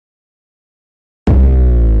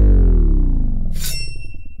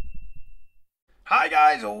Hi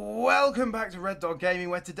guys, welcome back to Red Dog Gaming,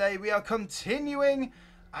 where today we are continuing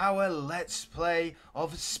our Let's Play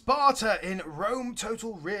of Sparta in Rome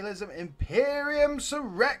Total Realism Imperium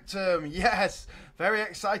Surrectum. Yes, very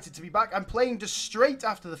excited to be back. I'm playing just straight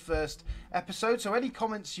after the first episode, so any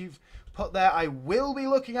comments you've put there I will be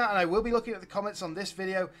looking at, and I will be looking at the comments on this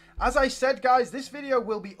video. As I said guys, this video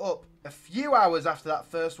will be up a few hours after that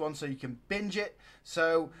first one, so you can binge it.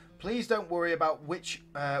 So please don't worry about which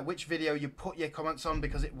video you put your comments on,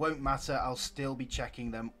 because it won't matter. I'll still be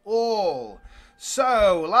checking them all.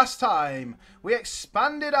 So last time we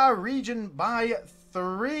expanded our region by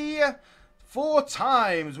 4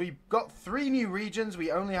 times. We got 3 new regions.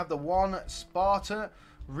 We only have the one Sparta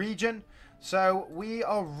region. So we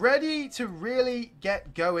are ready to really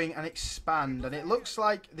get going and expand. And it looks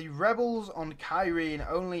like the rebels on Kyrene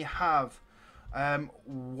only have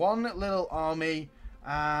one little army.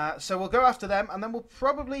 So we'll go after them, and then we'll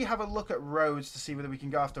probably have a look at Rhodes to see whether we can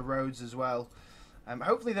go after Rhodes as well.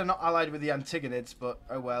 Hopefully they're not allied with the Antagonids, but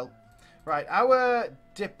oh well. Right, our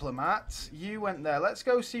diplomat, you went there. Let's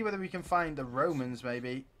go see whether we can find the Romans,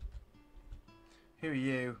 maybe. Who are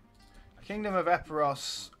you? Kingdom of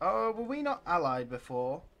Epeiros. Oh, were we not allied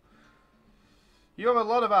before? You have a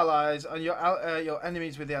lot of allies, and your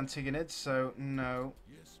enemies with the Antagonids, so no.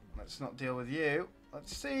 Let's not deal with you.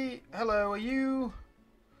 Let's see. Hello, are you...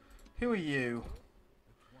 Who are you?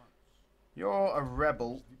 You're a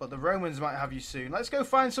rebel, but the Romans might have you soon. Let's go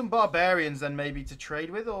find some barbarians then, maybe, to trade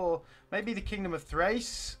with, or maybe the Kingdom of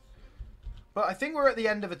Thrace. But I think we're at the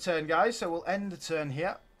end of a turn, guys, so we'll end the turn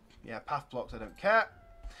here. Yeah, path blocked, I don't care.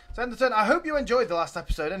 Let's end the turn. I hope you enjoyed the last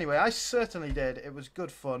episode anyway. I certainly did. It was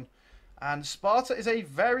good fun. And Sparta is a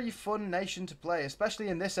very fun nation to play, especially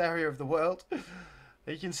in this area of the world.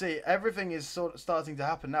 You can see everything is sort of starting to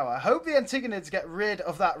happen now. I hope the Antagonids get rid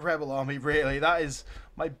of that rebel army, really. That is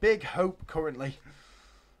my big hope currently.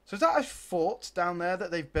 So is that a fort down there that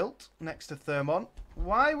they've built next to Thermon?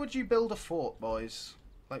 Why would you build a fort, boys?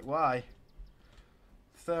 Like, why?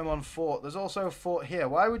 Thermon fort. There's also a fort here.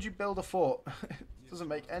 Why would you build a fort? It doesn't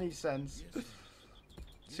make any sense.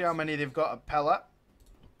 See how many they've got at Pella.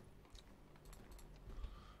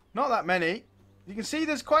 Not that many. You can see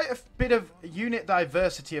there's quite a bit of unit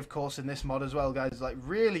diversity, of course, in this mod as well, guys. Like,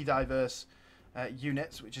 really diverse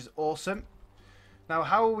units, which is awesome. Now,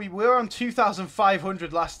 how are we? We're on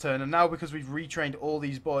 2,500 last turn, and now because we've retrained all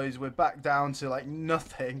these boys, we're back down to, like,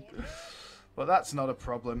 nothing. But that's not a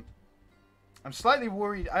problem. I'm slightly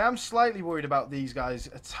worried. I am slightly worried about these guys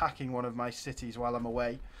attacking one of my cities while I'm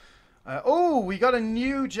away. Oh, we got a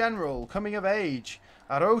new general coming of age.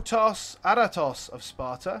 Aratos of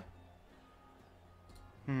Sparta.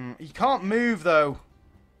 He can't move, though.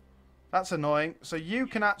 That's annoying. So you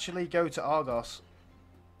can actually go to Argos.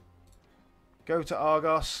 Go to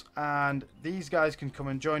Argos, and these guys can come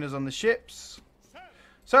and join us on the ships.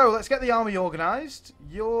 So let's get the army organised.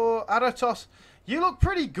 Your Aratos, you look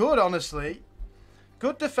pretty good, honestly.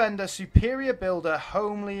 Good defender, superior builder,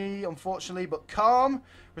 homely, unfortunately, but calm.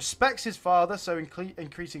 Respects his father, so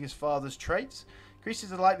increasing his father's traits.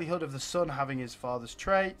 Increases the likelihood of the son having his father's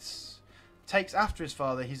traits. Takes after his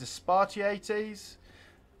father. He's a Spartiates,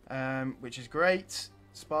 which is great.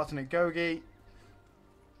 Spartan and Gogi.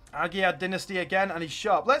 Agiad dynasty again, and he's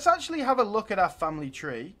sharp. Let's actually have a look at our family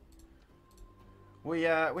tree. We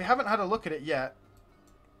haven't had a look at it yet.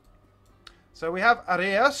 So we have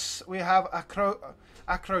Areius, we have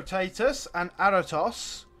Acrotatus, and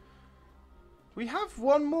Aratos. We have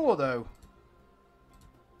one more, though.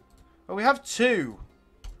 Well, we have 2.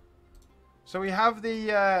 So we have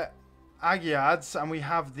the Agiads, and we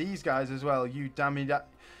have these guys as well.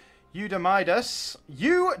 Eudamidas.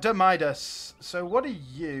 So what are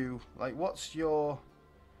you? Like, what's your...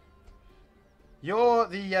 You're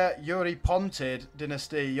the Eurypontid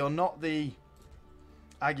dynasty. You're not the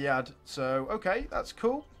Agiad. So, okay, that's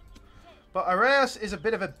cool. But Areius is a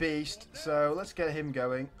bit of a beast, so let's get him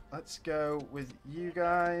going. Let's go with you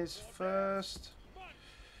guys first.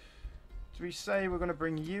 Do we say we're going to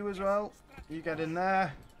bring you as well? You get in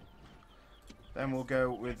there. Then we'll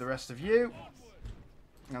go with the rest of you.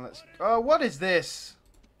 Now let's... Oh, what is this?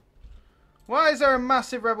 Why is there a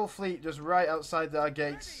massive rebel fleet just right outside our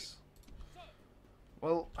gates?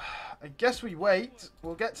 Well, I guess we wait.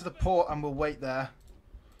 We'll get to the port and we'll wait there.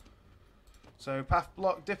 So, path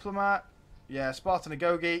block, diplomat. Yeah, Spartan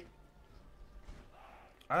Agoge.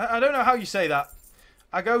 I don't know how you say that.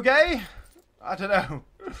 Agoge? I don't know.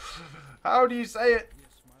 How do you say it?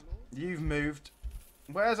 You've moved.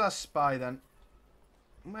 Where's our spy then?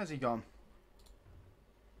 Where's he gone?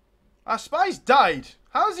 Our spy's died.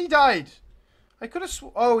 How's he died? I could have...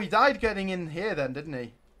 Oh, he died getting in here then, didn't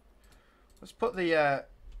he? Let's put the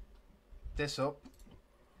this up.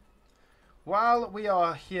 While we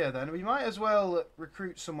are here then, we might as well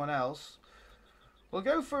recruit someone else. We'll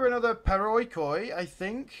go for another Peroikoi, I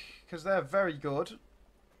think, because they're very good.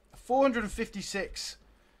 456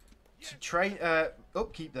 to train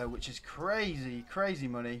upkeep though, which is crazy, crazy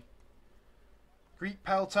money. Greek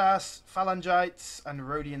Peltas, Phalangites, and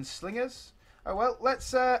Rhodian Slingers. Oh well,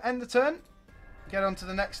 let's end the turn. Get on to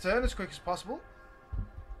the next turn as quick as possible.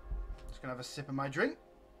 Just gonna have a sip of my drink.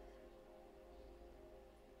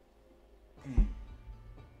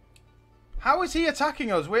 How is he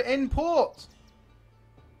attacking us? We're in port.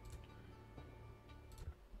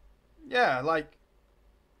 Yeah, like...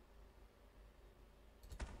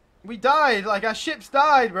 we died. Like, our ships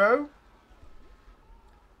died, bro.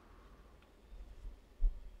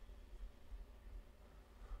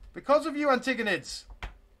 Because of you, Antigonids.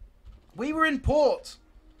 We were in port.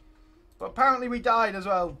 But apparently we died as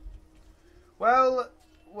well. Well,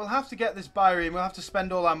 we'll have to get this Byrene. We'll have to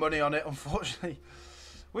spend all our money on it, unfortunately.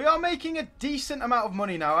 We are making a decent amount of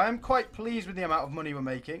money now. I am quite pleased with the amount of money we're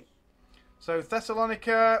making. So,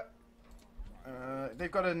 Thessalonica...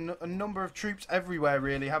 they've got a number of troops everywhere,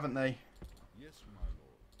 really, haven't they?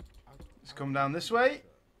 Let's come down this way.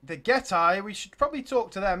 The Getae, we should probably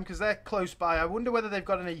talk to them because they're close by. I wonder whether they've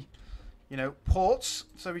got any, you know, ports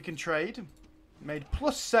so we can trade. Made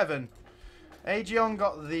 +7. Aegeon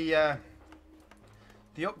got the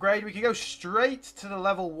upgrade. We can go straight to the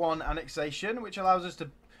level 1 annexation, which allows us to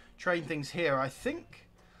train things here, I think.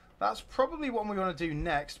 That's probably what we want to do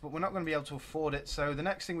next, but we're not going to be able to afford it. So the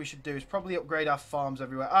next thing we should do is probably upgrade our farms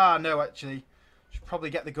everywhere. Ah, no, actually. Should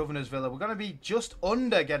probably get the Governor's Villa. We're going to be just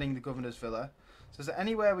under getting the Governor's Villa. So is there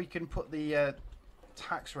anywhere we can put the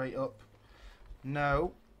tax rate up?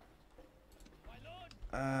 No.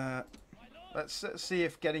 Let's see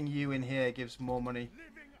if getting you in here gives more money.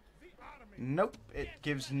 Nope, it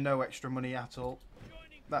gives no extra money at all.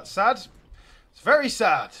 That's sad. It's very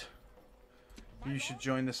sad. You should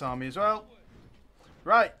join this army as well.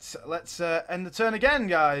 Right, let's end the turn again,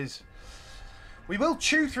 guys. We will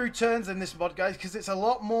chew through turns in this mod, guys, because it's a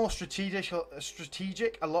lot more strategic,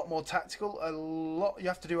 a lot more tactical, you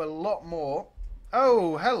have to do a lot more.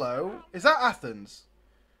 Oh, hello. Is that Athens?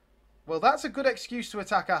 Well, that's a good excuse to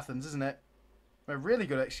attack Athens, isn't it? A really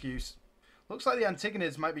good excuse. Looks like the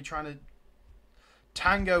Antigonids might be trying to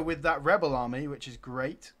tango with that rebel army, which is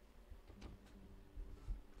great.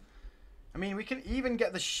 I mean, we can even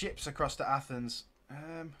get the ships across to Athens.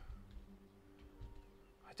 I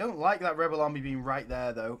don't like that rebel army being right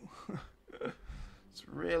there, though. It's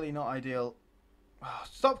really not ideal. Oh,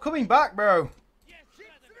 stop coming back, bro.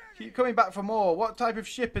 Keep coming back for more. What type of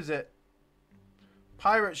ship is it?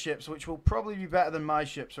 Pirate ships, which will probably be better than my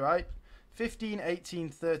ships, right? 15, 18,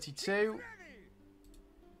 32.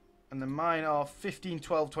 And then mine are 15,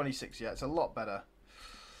 12, 26. Yeah, it's a lot better.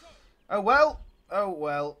 Oh, well. Oh,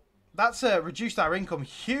 well. That's reduced our income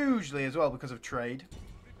hugely as well because of trade.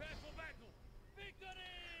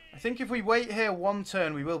 I think if we wait here one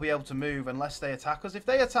turn, we will be able to move unless they attack us. If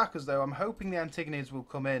they attack us, though, I'm hoping the Antigonids will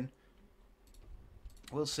come in.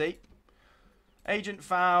 We'll see. Agent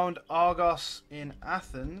found Argos in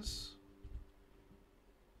Athens.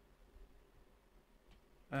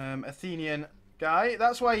 Athenian guy.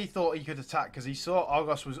 That's why he thought he could attack, because he saw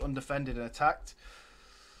Argos was undefended and attacked.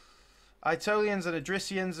 Aetolians and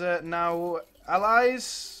Adricians are now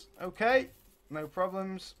allies. Okay, no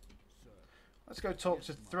problems. Let's go talk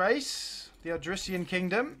to Thrace, the Adrician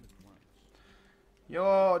kingdom.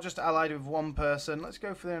 You're just allied with one person. Let's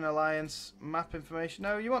go for an alliance. Map information.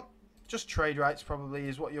 No, you want just trade rights probably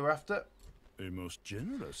is what you're after. A most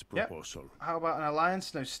generous proposal. Yep. How about an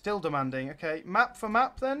alliance? No, still demanding. Okay, map for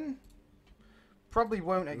map then? Probably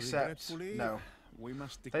won't accept. No.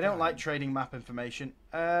 They don't like trading map information.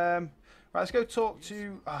 Right, let's go talk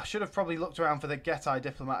to... I should have probably looked around for the Getae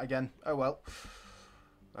diplomat again. Oh well.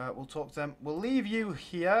 We'll talk to them. We'll leave you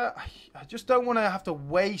here. I just don't want to have to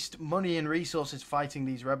waste money and resources fighting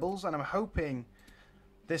these rebels. And I'm hoping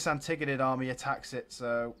this Antigonid army attacks it.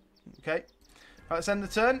 So, okay. Right, let's end the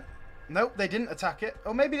turn. Nope, they didn't attack it.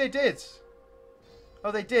 Oh, maybe they did.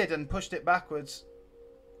 Oh, they did and pushed it backwards.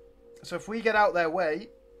 So if we get out their way,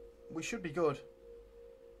 we should be good.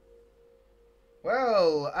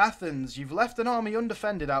 Well, Athens, you've left an army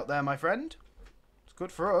undefended out there, my friend. It's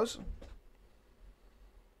good for us.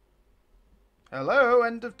 Hello,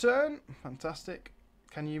 end of turn. Fantastic.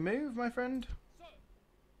 Can you move, my friend?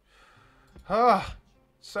 Ah,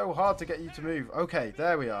 so hard to get you to move. Okay,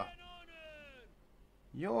 there we are.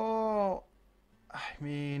 You're... I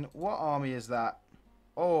mean, what army is that?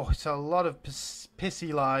 Oh, it's a lot of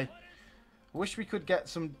pissy lie. Wish we could get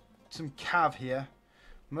some some cav here.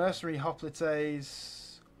 Mercenary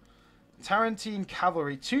hoplites. Tarentine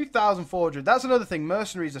cavalry. 2,400. That's another thing.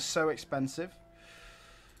 Mercenaries are so expensive.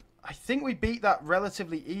 I think we beat that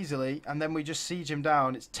relatively easily. And then we just siege him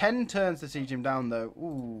down. It's 10 turns to siege him down, though.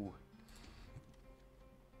 Ooh.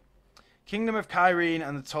 Kingdom of Kyrene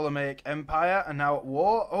and the Ptolemaic Empire are now at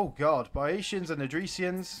war. Oh, God. Boiotians and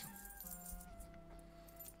Adricians.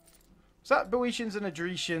 Is that Boiotians and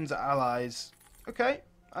Adricians are allies? Okay.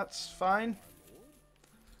 That's fine.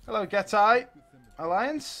 Hello, Getai.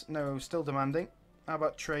 Alliance? No, still demanding. How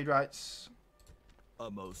about trade rights? A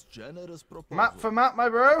most generous proposal. Map for map, my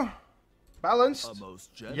bro. Balanced. A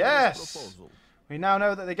most generous yes. proposal. We now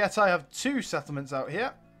know that the Getai have 2 settlements out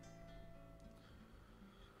here.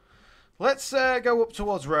 Let's go up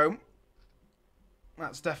towards Rome.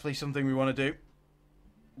 That's definitely something we want to do.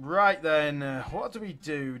 Right then, what do we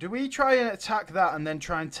do? Do we try and attack that and then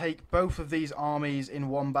try and take both of these armies in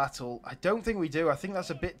one battle? I don't think we do. I think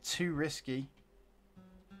that's a bit too risky.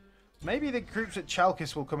 Maybe the groups at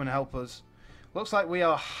Chalkis will come and help us. Looks like we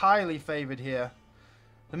are highly favoured here.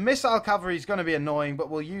 The missile cavalry is going to be annoying, but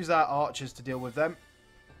we'll use our archers to deal with them.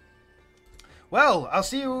 Well, I'll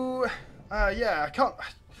see you... yeah, I can't...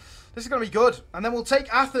 This is going to be good. And then we'll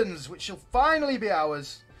take Athens, which shall finally be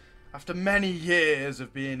ours. After many years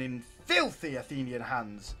of being in filthy Athenian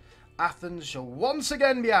hands, Athens shall once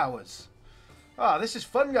again be ours. Ah, this is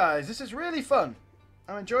fun, guys. This is really fun.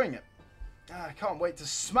 I'm enjoying it. I can't wait to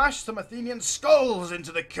smash some Athenian skulls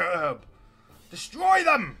into the curb. Destroy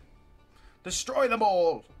them! Destroy them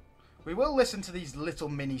all! We will listen to these little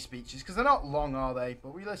mini speeches, because they're not long, are they?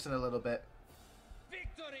 But we listen a little bit.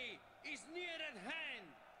 Victory is near at hand.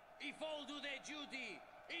 If all do their duty,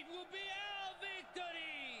 it will be our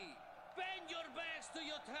victory. Bend your backs to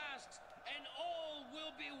your tasks, and all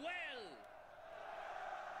will be well.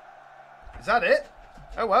 Is that it?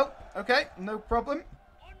 Oh well, okay, no problem.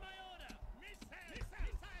 On my order.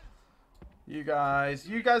 You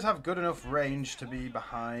guys have good enough range to be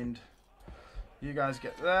behind. You guys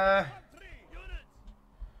get there.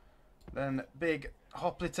 Then big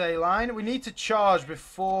hoplite line. We need to charge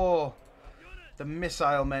before the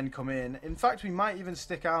missile men come in. In fact, we might even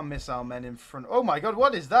stick our missile men in front. Oh my god,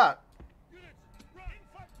 what is that?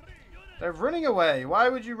 They're running away. Why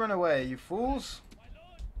would you run away, you fools?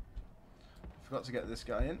 Forgot to get this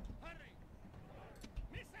guy in.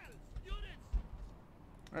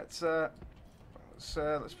 Let's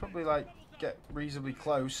probably like get reasonably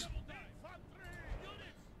close.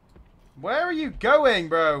 Where are you going,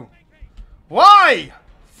 bro? Why?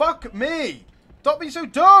 Fuck me. Stop being so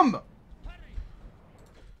dumb.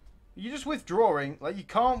 You're just withdrawing. Like, you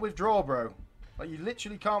can't withdraw, bro. Like, you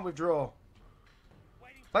literally can't withdraw.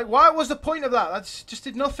 Like, why was the point of that? That just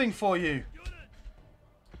did nothing for you.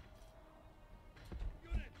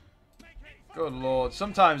 Good lord.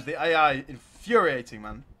 Sometimes the AI infuriating,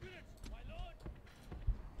 man.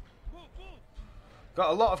 Got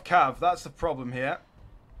a lot of cav. That's the problem here.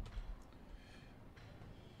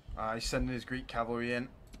 He's sending his Greek cavalry in.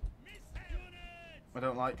 I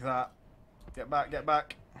don't like that. Get back, get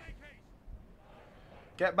back.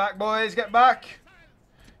 Get back, boys, get back.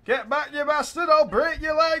 Get back, you bastard. I'll break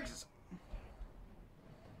your legs.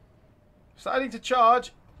 Deciding to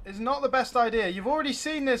charge is not the best idea. You've already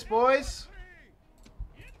seen this, boys.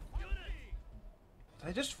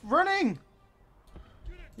 They're just running.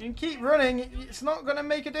 You can keep running. It's not going to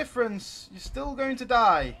make a difference. You're still going to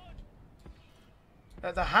die.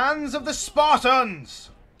 At the hands of the Spartans.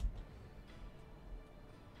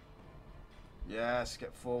 Yes,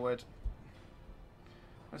 get forward.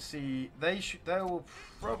 Let's see. They will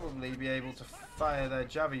probably be able to fire their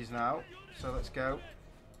javies now. So let's go.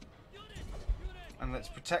 And let's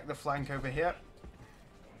protect the flank over here.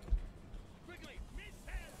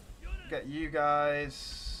 Get you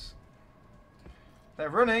guys. They're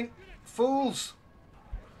running. Fools.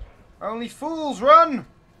 Only fools run.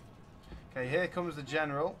 Okay, here comes the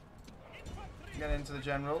general. Get into the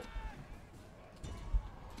general.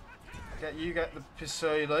 Get the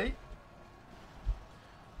Pisoli.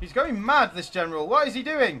 He's going mad, this general. What is he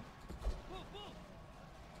doing?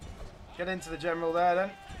 Get into the general there,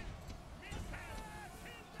 then.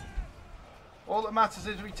 All that matters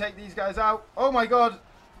is we take these guys out. Oh my god.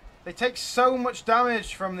 They take so much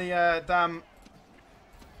damage from the damn...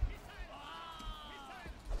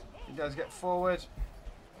 You guys get forward.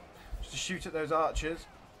 Just to shoot at those archers.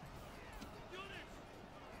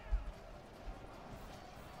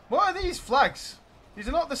 What are these flags? These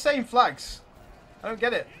are not the same flags. I don't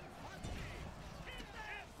get it.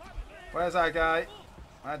 Where's our guy?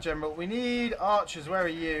 Our general. We need archers. Where are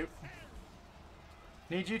you?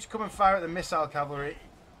 Need you to come and fire at the missile cavalry.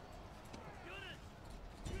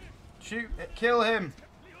 Shoot. Kill him.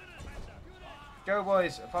 Go,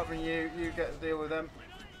 boys. Apart from you. You get to deal with them.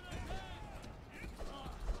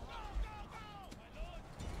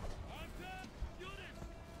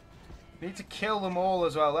 We need to kill them all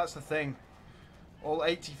as well. That's the thing. All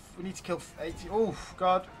 80. We need to kill 80. Oh,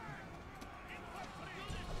 God.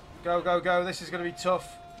 Go, go, go. This is going to be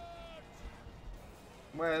tough.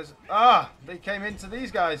 Where's... Ah! They came into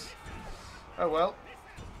these guys. Oh, well.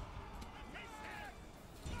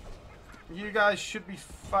 You guys should be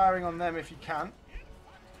firing on them if you can.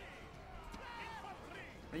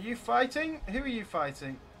 Are you fighting? Who are you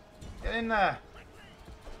fighting? Get in there.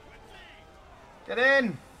 Get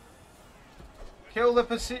in. Kill the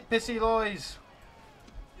pissy loys.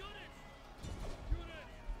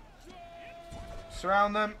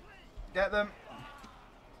 Surround them. Get them.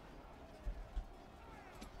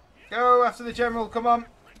 Go after the general. Come on.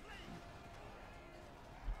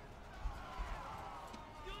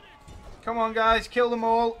 Come on, guys. Kill them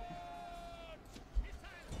all.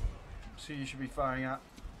 So you should be firing at.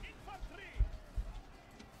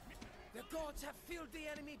 The gods have filled the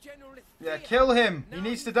enemy general with Yeah, fear. kill him. He Now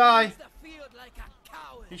needs to he die. leaves the field like a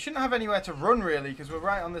coward. He shouldn't have anywhere to run, really, because we're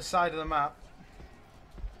right on this side of the map.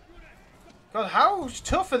 God, how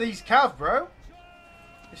tough are these cav, bro?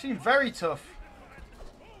 They seem very tough.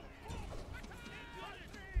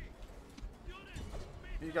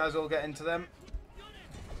 You guys all get into them.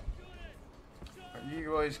 Right, you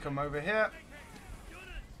boys come over here.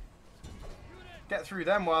 Get through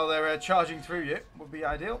them while they're charging through you. Would be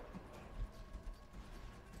ideal.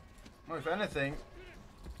 Well, if anything,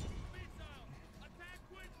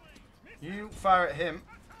 you fire at him.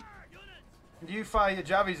 You fire your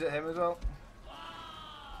jabbies at him as well.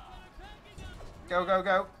 Go, go,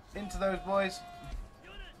 go. Into those boys.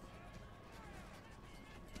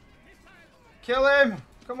 Kill him!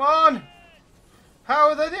 Come on! How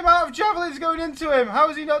are the amount of javelins going into him? How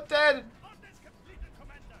is he not dead?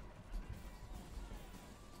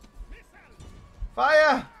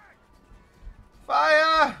 Fire!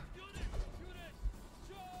 Fire!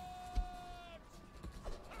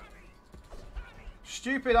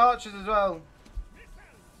 Stupid archers as well.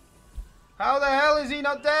 How the hell is he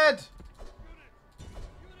not dead?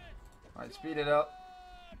 Right, speed it up.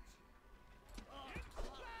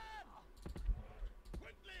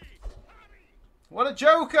 What a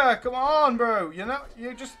joker! Come on, bro. You're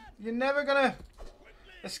never gonna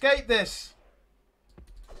escape this.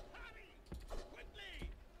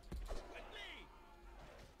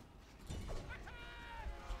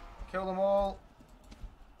 Kill them all.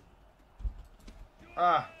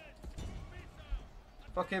 Ah.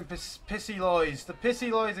 Fucking pissy loys. The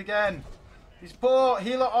pissy loys again. These poor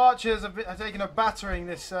healer archers have taken a battering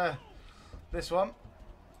this one.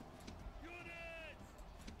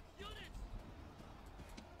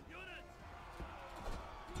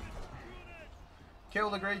 Kill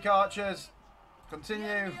the Greek archers.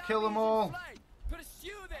 Continue. Kill them all.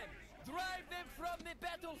 Pursue them. Drive them from the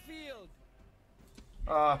battlefield.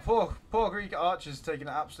 Ah, poor Greek archers taking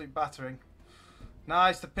an absolute battering.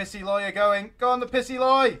 Nice, the pissy lawyer going. Go on, the pissy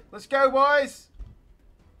loy. Let's go, boys.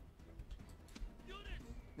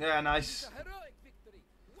 Yeah, nice.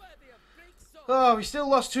 Oh, we still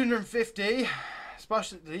lost 250.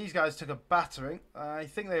 Especially these guys took a battering. I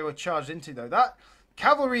think they were charged into, though. That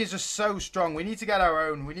cavalry is just so strong. We need to get our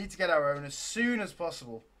own. We need to get our own as soon as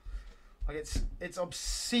possible. Like, it's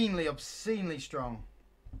obscenely strong.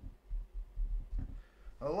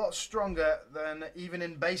 A lot stronger than even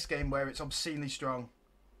in base game where it's obscenely strong.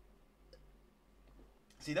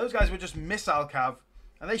 See, those guys were just missile cav,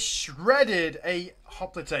 and they shredded a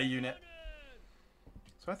hoplite unit.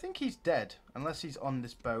 So I think he's dead, unless he's on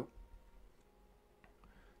this boat.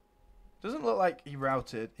 Doesn't look like he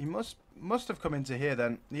routed. He must have come into here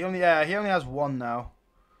then. He only has one now.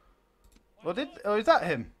 Or is that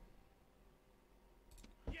him?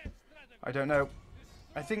 I don't know.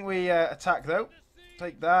 I think we attack though.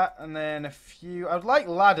 Take that, and then a few... I'd like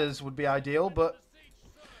ladders would be ideal, but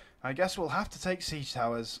I guess we'll have to take siege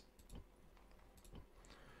towers.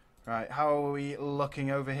 Right, how are we looking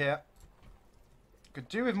over here? Could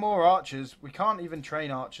do with more archers. We can't even train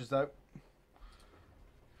archers, though.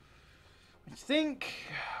 I think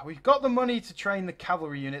we've got the money to train the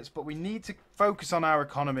cavalry units, but we need to focus on our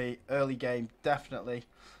economy early game, definitely.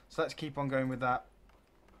 So let's keep on going with that.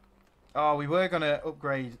 Oh, we were going to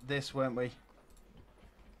upgrade this, weren't we?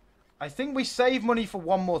 I think we save money for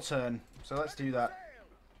one more turn, so let's do that.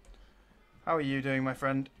 How are you doing, my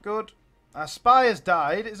friend? Good. Our spy has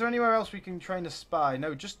died. Is there anywhere else we can train a spy?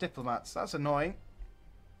 No, just diplomats. That's annoying.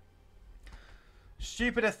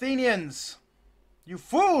 Stupid Athenians! You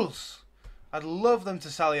fools! I'd love them to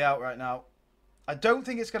sally out right now. I don't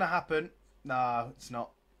think it's going to happen. Nah, it's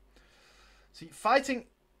not. See, fighting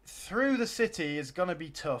through the city is going to be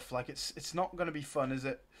tough. Like, it's not going to be fun, is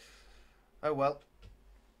it? Oh, well.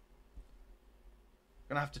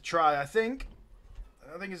 Going to have to try, I think.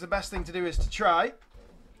 I think it's the best thing to do is to try.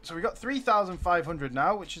 So we got 3,500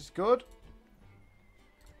 now, which is good.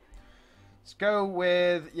 Let's go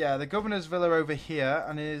with, yeah, the governor's villa over here.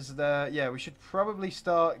 And is the, yeah, we should probably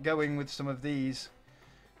start going with some of these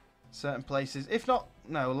certain places. If not,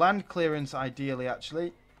 no, land clearance ideally,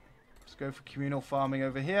 actually. Let's go for communal farming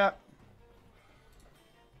over here.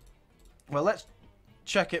 Well, let's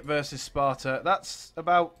check it versus Sparta. That's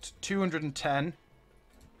about 210.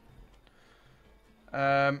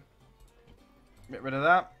 Get rid of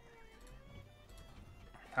that.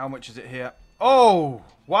 How much is it here? Oh,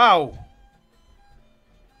 wow.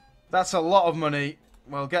 That's a lot of money.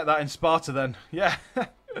 Well, get that in Sparta then. Yeah.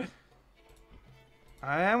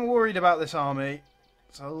 I am worried about this army.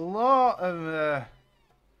 It's a lot of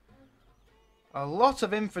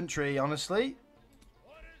infantry, honestly.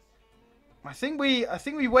 I think we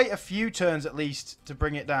wait a few turns at least to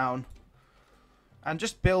bring it down. And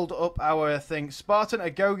just build up our thing. Spartan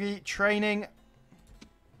Agogi training.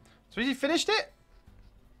 So has he finished it?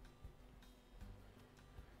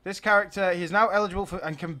 This character, he is now eligible for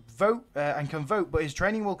and can vote, but his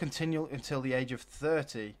training will continue until the age of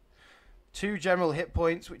 30. 2 general hit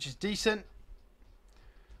points, which is decent.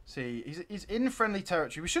 See, he's in friendly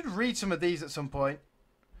territory. We should read some of these at some point.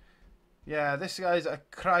 Yeah, this guy's a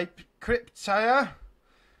Cryptia.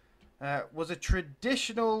 Was a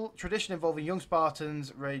tradition involving young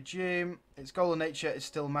Spartans regime. Its goal and nature is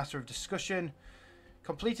still a matter of discussion.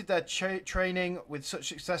 Completed their training with such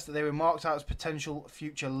success that they were marked out as potential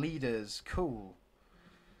future leaders. Cool.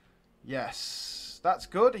 Yes, that's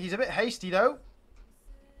good. He's a bit hasty though.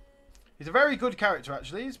 He's a very good character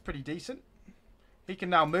actually. He's pretty decent. He can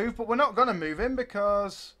now move, but we're not going to move him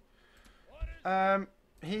because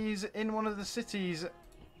he's in one of the cities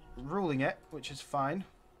ruling it, which is fine.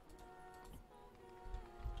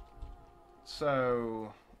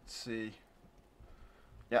 So, let's see.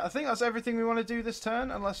 Yeah, I think that's everything we want to do this turn,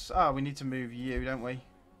 unless... Ah, we need to move you, don't we?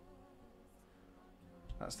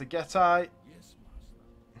 That's the Getai.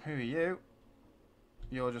 Who are you?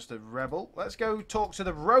 You're just a rebel. Let's go talk to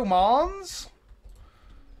the Romans.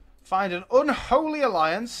 Find an unholy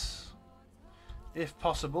alliance, if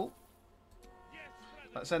possible.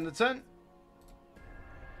 Let's end the turn.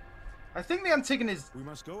 I think the Antigonids... We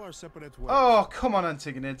must go our separate ways. Oh, come on,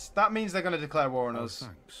 Antigonids. That means they're going to declare war on us.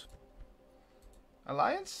 Thanks.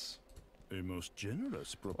 Alliance? A most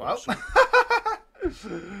generous proposal. Well,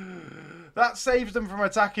 that saves them from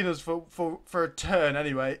attacking us for a turn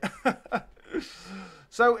anyway.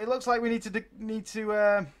 So it looks like we need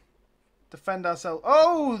to defend ourselves.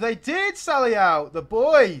 Oh, they did sally out, the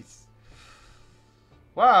boys.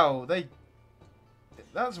 Wow,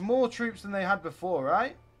 that's more troops than they had before,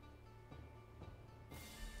 right?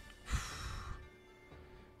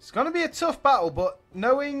 It's going to be a tough battle, but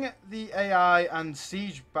knowing the AI and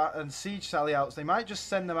siege sally outs, they might just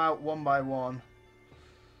send them out one by one.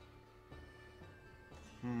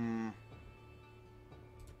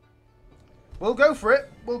 We'll go for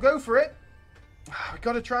it. We'll go for it. We've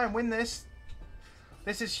got to try and win this.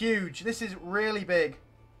 This is huge. This is really big.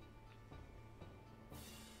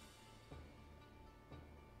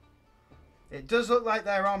 It does look like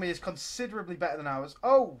their army is considerably better than ours.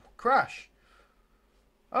 Oh, crash.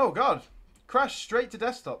 Oh, God. Crash straight to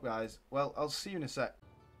desktop, guys. Well, I'll see you in a sec.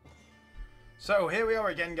 So, here we are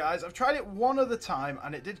again, guys. I've tried it one other time,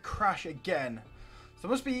 and it did crash again. So,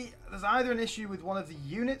 there's either an issue with one of the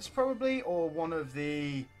units, probably, or one of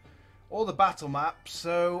the... or the battle maps.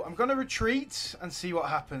 So, I'm going to retreat and see what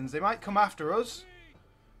happens. They might come after us.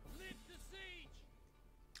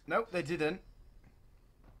 Nope, they didn't.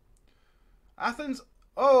 Athens...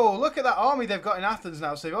 Oh, look at that army they've got in Athens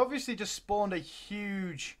now. So they've obviously just spawned a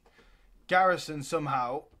huge garrison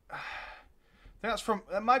somehow. I think that's from...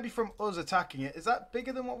 That might be from us attacking it. Is that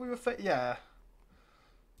bigger than what we were... Yeah.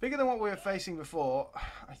 Bigger than what we were facing before.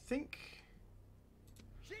 I think...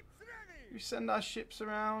 We send our ships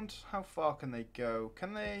around. How far can they go?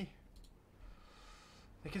 Can they...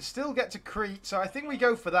 They can still get to Crete. So I think we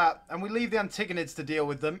go for that. And we leave the Antigonids to deal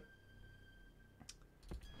with them.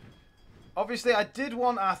 Obviously, I did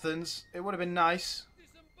want Athens. It would have been nice.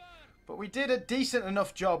 But we did a decent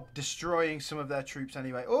enough job destroying some of their troops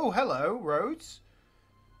anyway. Oh, hello, Rhodes.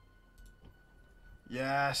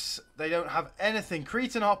 Yes, they don't have anything.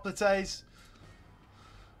 Crete and Hoplites.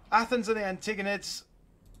 Athens and the Antigonids.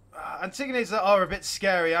 Antigonids are a bit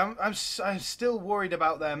scary. I'm still worried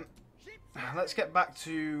about them. let's get back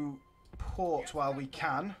to port while we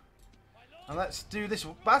can. And let's do this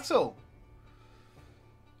battle.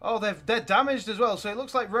 Oh, they're damaged as well. So it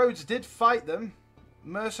looks like Rhodes did fight them.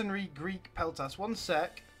 Mercenary Greek Peltas. One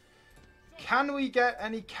sec. Can we get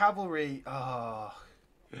any cavalry? Oh.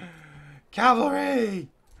 Cavalry!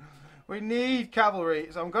 We need cavalry.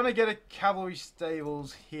 So I'm going to get a cavalry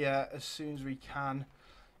stables here as soon as we can.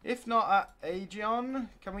 If not at Aegion.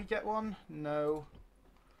 Can we get one? No.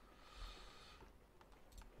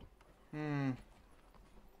 Doesn't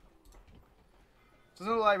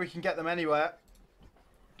look like we can get them anywhere.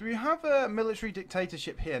 Do we have a military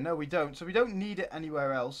dictatorship here? No, we don't. So we don't need it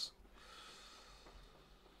anywhere else.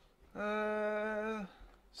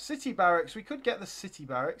 City barracks. We could get the city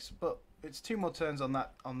barracks, but it's 2 more turns on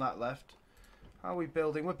that left. How are we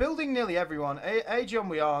building? We're building nearly everyone. Aegion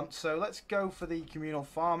we aren't. So let's go for the communal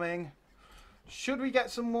farming. Should we get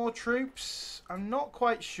some more troops? I'm not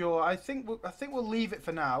quite sure. I think we'll leave it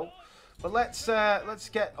for now. But let's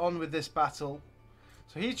get on with this battle.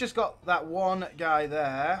 So he's just got that one guy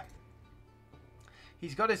there.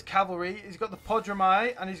 He's got his cavalry. He's got the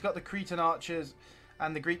Podramai, and he's got the Cretan archers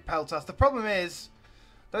and the Greek Peltas. The problem is,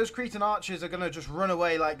 those Cretan archers are going to just run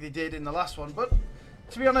away like they did in the last one. But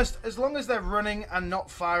to be honest, as long as they're running and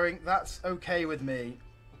not firing, that's okay with me.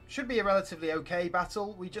 Should be a relatively okay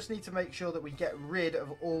battle. We just need to make sure that we get rid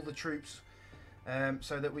of all the troops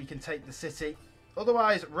so that we can take the city.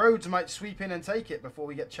 Otherwise, Rhodes might sweep in and take it before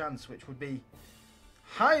we get chance, which would be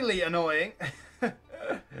highly annoying.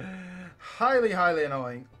 highly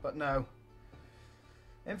annoying, but no.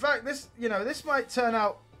 In fact, this might turn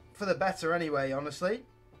out for the better anyway, honestly.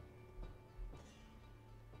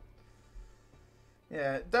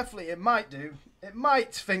 Yeah, definitely it might do. It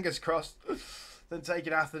might, fingers crossed, than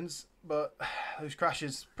taking Athens, but those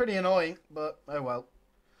crashes, pretty annoying, but oh well.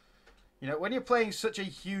 You know, when you're playing such a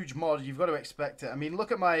huge mod, you've got to expect it. I mean,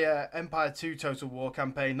 look at my Empire 2 Total War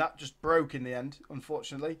campaign. That just broke in the end,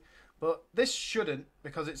 unfortunately. But this shouldn't,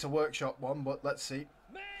 because it's a workshop one, but let's see.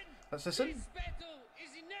 Men, Let's listen. this battle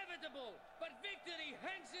is inevitable, but victory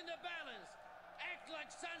hangs in the balance. Act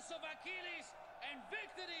like sons of Achilles, and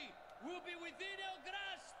victory will be within our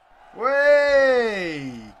grasp.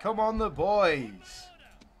 Way! Come on, the boys.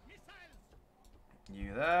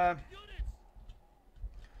 You there.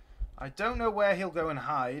 I don't know where he'll go and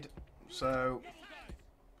hide, so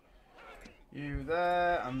you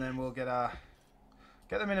there, and then we'll get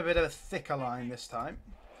them in a bit of a thicker line this time.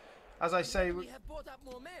 As I say, We have brought up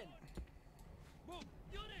more men.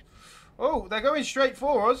 oh, they're going straight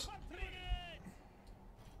for us.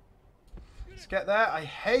 Let's get there. I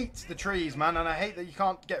hate the trees, man, and I hate that you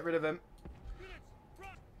can't get rid of them.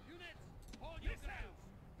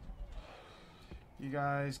 You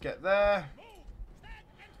guys get there.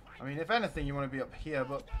 I mean, if anything, you want to be up here,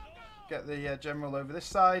 but get the general over this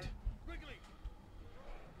side.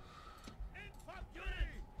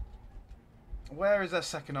 Where is their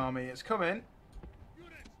second army? It's coming.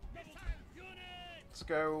 Let's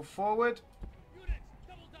go forward.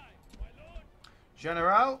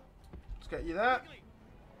 General, let's get you there.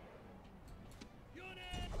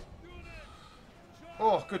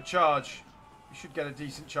 Oh, good charge. You should get a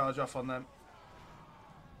decent charge off on them.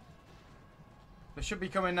 They should be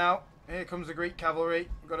coming now. Here comes the Greek cavalry.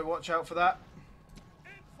 We've got to watch out for that.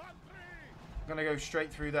 Going to go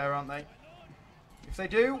straight through there, aren't they? If they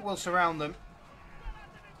do, we'll surround them.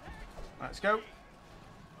 Let's go.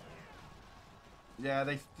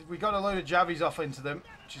 Yeah, we got a load of jabbies off into them,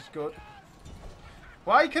 which is good.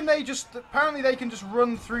 Why can they just... Apparently they can just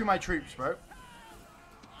run through my troops, bro.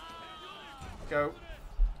 Go.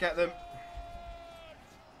 Get them.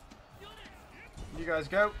 You guys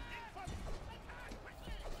go.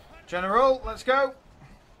 General, let's go.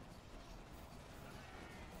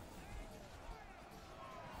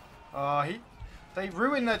 Oh, they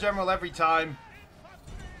ruin their general every time.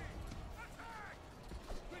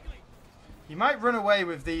 He might run away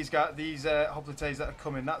with these hoplites that are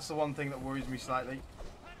coming. That's the one thing that worries me slightly.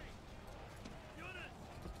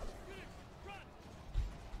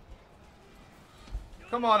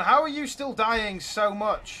 Come on, how are you still dying so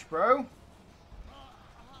much, bro?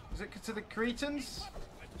 Is it to the Cretans?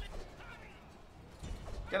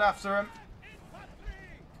 Get after him.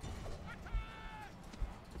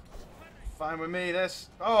 Fine with me, this.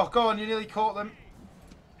 Oh, go on, you nearly caught them.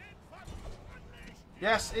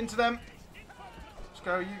 Yes, into them. Let's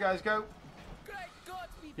go, you guys go.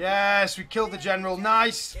 Yes, we killed the general.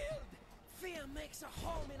 Nice.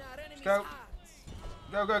 Let's go.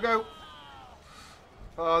 Go, go, go.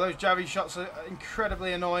 Oh, those javelin shots are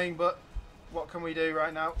incredibly annoying, but what can we do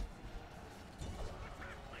right now?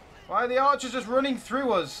 Why are the archers just running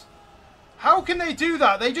through us? How can they do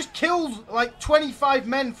that? They just killed like 25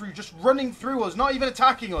 men through just running through us, not even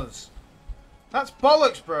attacking us. That's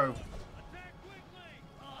bollocks, bro.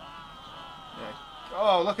 Yeah.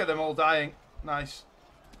 Oh, look at them all dying. Nice.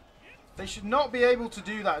 They should not be able to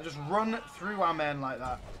do that. Just run through our men like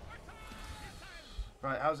that.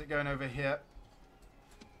 Right, how's it going over here?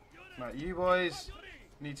 Right, you boys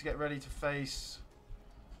need to get ready to face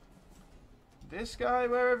this guy,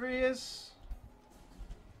 wherever he is.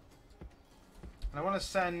 And I want to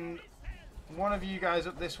send one of you guys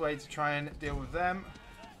up this way to try and deal with them.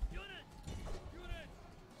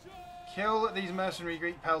 Kill these mercenary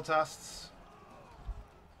Greek peltasts.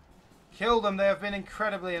 Kill them. They have been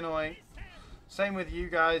incredibly annoying. Same with you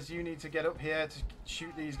guys. You need to get up here to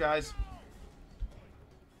shoot these guys.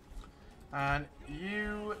 And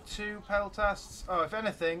you two peltasts. Oh, if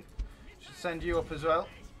anything, should send you up as well.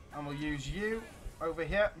 And we'll use you over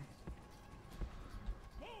here.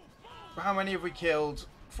 How many have we killed?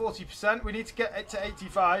 40%. We need to get it to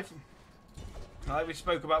 85. Like we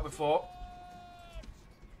spoke about before.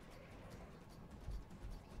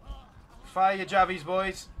 Fire your javies,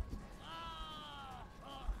 boys.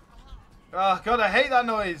 Oh, God, I hate that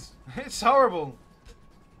noise. It's horrible.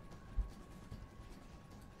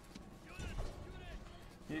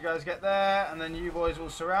 You guys get there, and then you boys will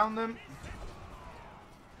surround them.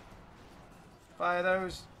 Fire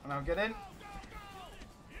those, and I'll get in.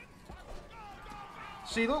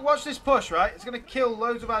 See, look, watch this push, right? It's going to kill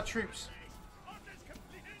loads of our troops.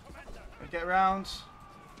 Get around.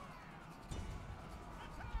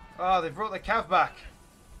 Oh, they've brought the cav back.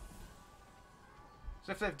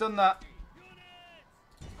 So if they've done that...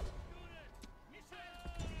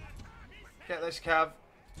 Get this cav.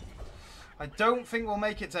 I don't think we'll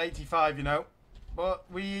make it to 85, you know. But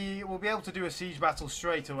we will be able to do a siege battle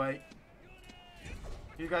straight away.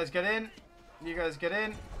 You guys get in. You guys get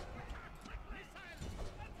in.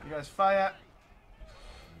 You guys fire.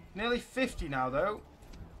 Nearly 50 now, though.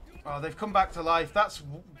 Oh, they've come back to life. That's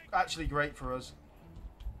actually great for us.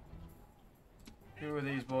 Who are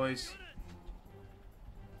these boys?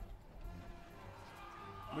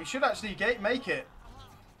 We should actually make it.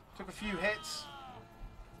 Took a few hits.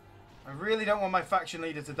 I really don't want my faction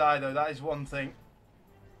leader to die, though. That is one thing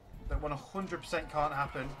that 100% can't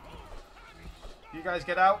happen. You guys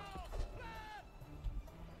get out.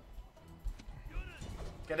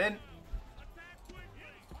 Get in.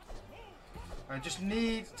 I just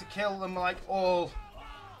need to kill them like all.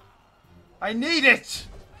 I need it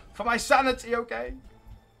for my sanity, okay?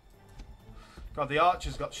 God, the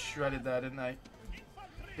archers got shredded there, didn't they?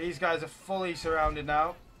 These guys are fully surrounded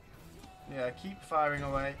now. Yeah, keep firing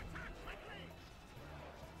away.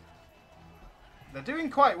 They're doing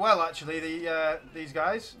quite well, actually, these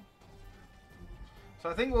guys. So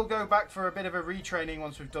I think we'll go back for a bit of a retraining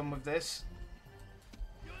once we've done with this.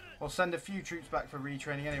 We'll send a few troops back for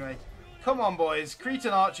retraining anyway. Come on, boys.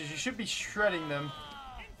 Cretan archers, you should be shredding them.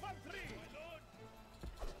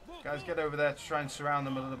 Guys, get over there to try and surround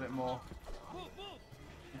them a little bit more.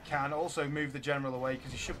 You can also move the general away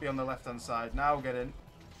because he should be on the left-hand side. Now get in.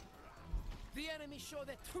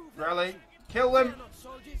 Rally. Kill them.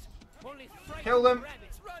 Kill them.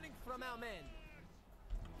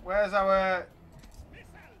 Where's our...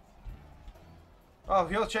 Oh,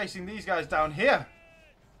 you're chasing these guys down here.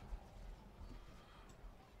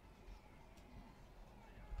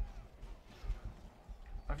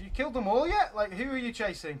 Have you killed them all yet? Like, who are you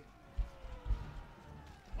chasing?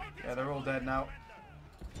 Yeah, they're all dead now.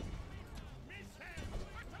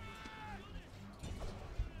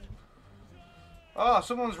 Oh,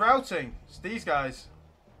 someone's routing. It's these guys.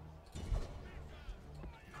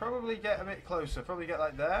 Probably get a bit closer. Probably get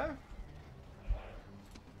like there.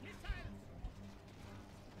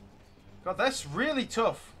 God, that's really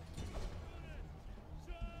tough.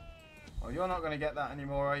 Well, you're not going to get that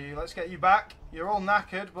anymore, are you? Let's get you back. You're all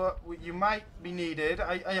knackered, but you might be needed.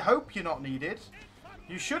 I hope you're not needed.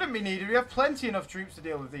 You shouldn't be needed. We have plenty enough troops to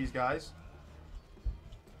deal with these guys.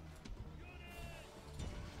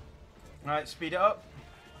 Alright, speed it up.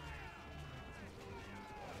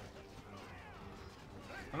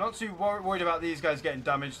 I'm not too worried about these guys getting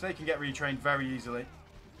damaged. They can get retrained very easily.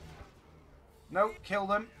 Nope, kill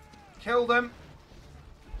them. Kill them.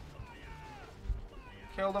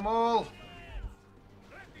 Kill them all.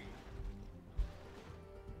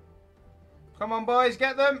 Come on, boys,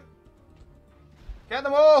 get them. Get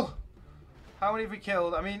them all. How many have we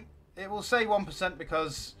killed? I mean, it will say 1%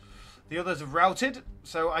 because the others have routed.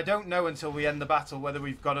 So I don't know until we end the battle whether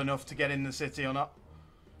we've got enough to get in the city or not.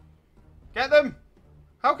 Get them.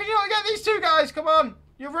 How can you not get these two guys? Come on.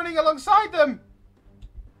 You're running alongside them.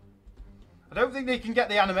 I don't think they can get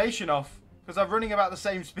the animation off. because I'm running about the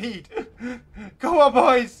same speed. Come on,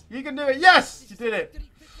 boys. You can do it. Yes, you did it.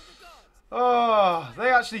 Oh, they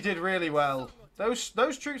actually did really well.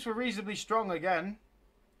 Those troops were reasonably strong again.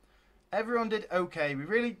 Everyone did okay.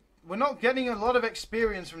 We're not getting a lot of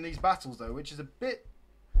experience from these battles though, which is a bit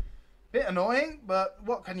annoying, but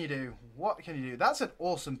what can you do? What can you do? That's an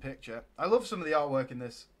awesome picture. I love some of the artwork in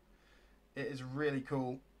this. It is really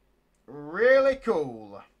cool. Really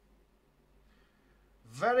cool.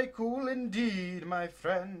 Very cool indeed, my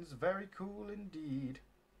friends. Very cool indeed.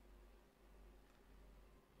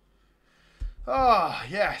 Ah,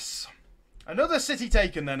 yes. Another city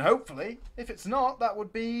taken then, hopefully. If it's not, that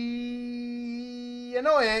would be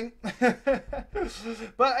annoying.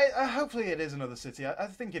 But hopefully it is another city. I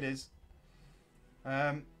think it is.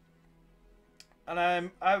 And I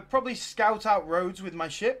would probably scout out Rhodes with my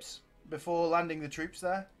ships before landing the troops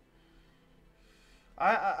there.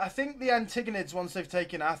 I think the Antigonids, once they've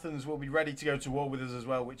taken Athens, will be ready to go to war with us as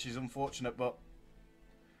well, which is unfortunate, but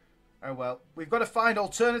oh well. We've got to find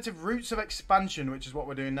alternative routes of expansion, which is what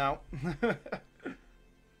we're doing now.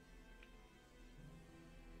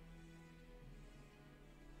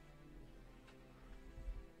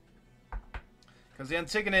 Because the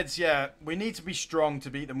Antigonids, yeah, we need to be strong to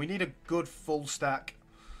beat them. We need a good full stack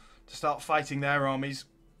to start fighting their armies.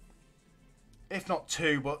 If not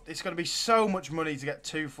two, but it's going to be so much money to get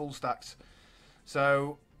 2 full stacks.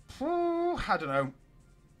 So, I don't know.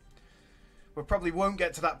 We probably won't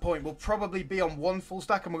get to that point. We'll probably be on 1 full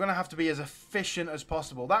stack, and we're going to have to be as efficient as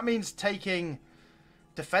possible. That means taking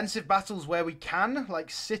defensive battles where we can,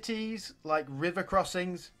 like cities, like river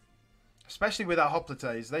crossings. Especially with our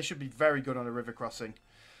hoplites. They should be very good on a river crossing.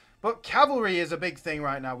 But cavalry is a big thing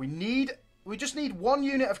right now. We just need 1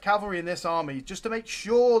 unit of cavalry in this army just to make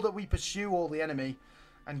sure that we pursue all the enemy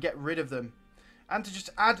and get rid of them. And to just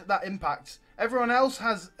add that impact. Everyone else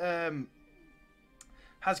has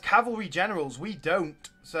cavalry generals. We don't.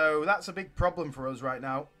 So that's a big problem for us right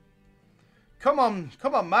now. Come on,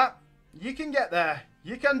 Matt. You can get there.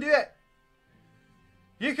 You can do it.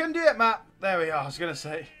 You can do it, Matt. There we are, I was going to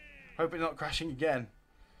say. Hope it's not crashing again.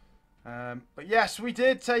 But yes, we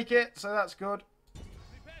did take it, so that's good.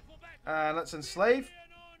 Let's enslave.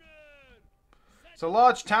 It's a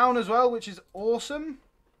large town as well, which is awesome.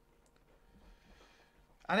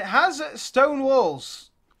 And it has stone walls.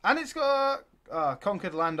 And it's got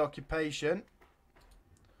conquered land occupation.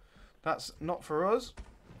 That's not for us.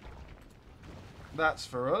 That's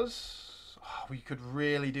for us. Oh, we could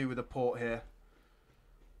really do with a port here.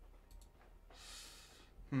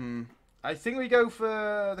 I think we go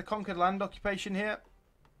for the conquered land occupation here.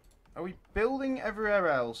 Are we building everywhere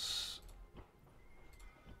else?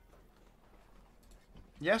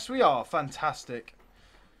 Yes, we are. Fantastic.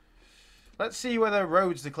 Let's see whether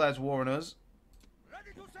Rhodes declares war on us.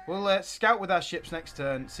 We'll scout with our ships next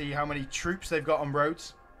turn. See how many troops they've got on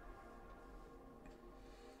Rhodes.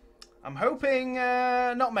 I'm hoping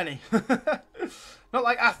not many. Not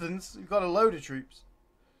like Athens. We've got a load of troops.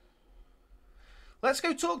 Let's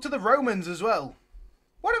go talk to the Romans as well.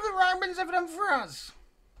 What have the Romans ever done for us?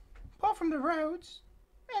 Apart from the roads,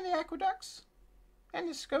 and the aqueducts, and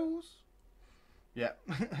the schools. Yeah.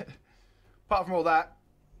 Apart from all that,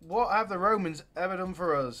 what have the Romans ever done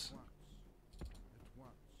for us?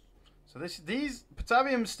 So these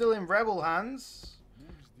Patavium's still in rebel hands,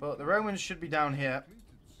 but the Romans should be down here.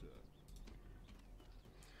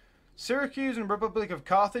 Syracuse and Republic of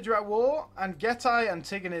Carthage are at war, and Getae and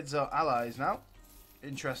Antigonids are allies now.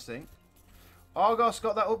 Interesting. Argos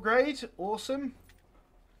got that upgrade. Awesome.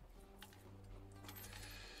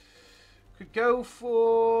 Could go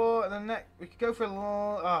for the next. We could go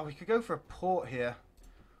for we could go for a port here.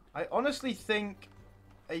 I honestly think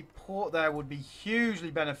a port there would be hugely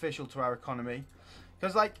beneficial to our economy,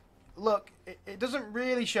 because like, look, it doesn't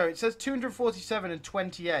really show. It says 247 and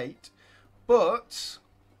 28, but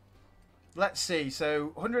let's see.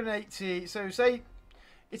 So 180. So say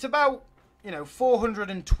it's about, you know,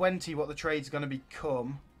 420 what the trade's going to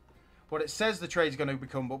become. What it says the trade's going to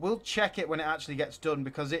become, but we'll check it when it actually gets done,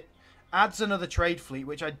 because it adds another trade fleet,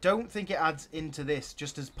 which I don't think it adds into this,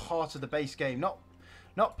 just as part of the base game. Not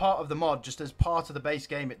part of the mod, just as part of the base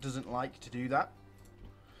game. It doesn't like to do that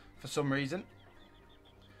for some reason.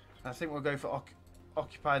 I think we'll go for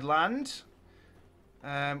occupied land.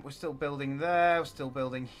 We're still building there. We're still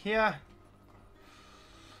building here.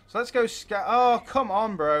 So let's go scout. Oh, come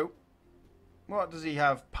on, bro. What does he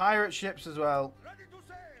have? Pirate ships as well.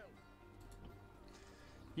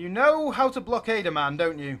 You know how to blockade a man,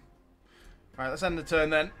 don't you? Right, let's end the turn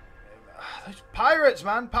then. Those pirates,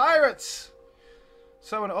 man. Pirates!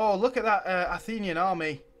 Oh, look at that Athenian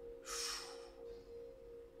army.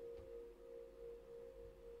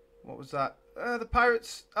 was that? The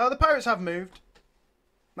pirates. Oh, the pirates have moved.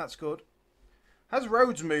 That's good. Has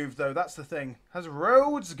Rhodes moved though? That's the thing. Has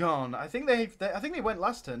Rhodes gone? I think they went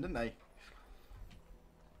last turn, didn't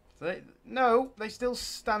they? No, they still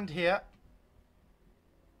stand here.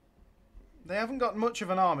 They haven't got much of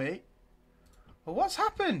an army. Well, what's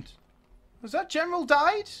happened? Was that general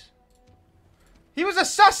died? He was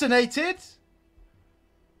assassinated?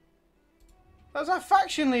 That was our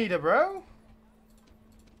faction leader, bro.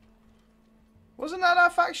 Wasn't that our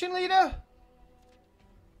faction leader?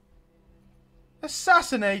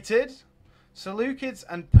 Assassinated? Seleucids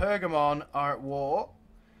and Pergamon are at war.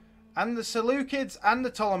 And the Seleucids and the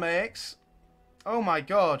Ptolemaics. Oh my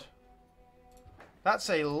god. That's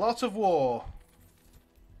a lot of war.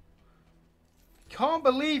 Can't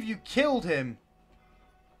believe you killed him.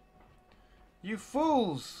 You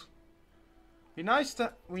fools. Be nice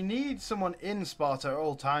to... We need someone in Sparta at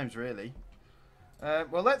all times, really.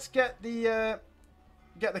 Well, let's get the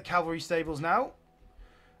cavalry stables now.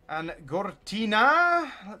 And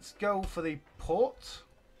Gortina. Let's go for the port.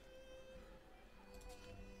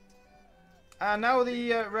 And now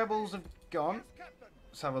the rebels have gone.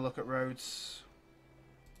 Let's have a look at Rhodes.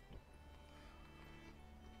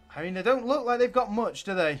 I mean, they don't look like they've got much,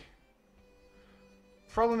 do they?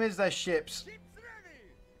 Problem is their ships.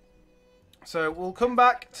 So we'll come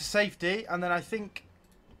back to safety, and then I think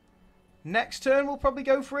next turn we'll probably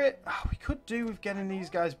go for it. Oh, we could do with getting these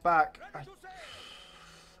guys back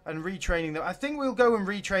and retraining them. I think we'll go and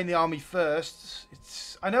retrain the army first.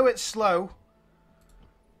 I know it's slow,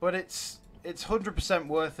 but it's 100%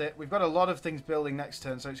 worth it. We've got a lot of things building next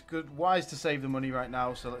turn, so it's wise to save the money right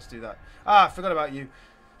now. So let's do that. Ah, I forgot about you.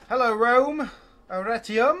 Hello, Rome.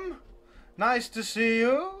 Arretium. Nice to see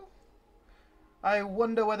you. I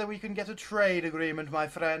wonder whether we can get a trade agreement, my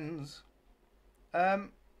friends.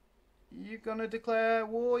 You gonna declare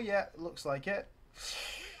war? Yeah, looks like it.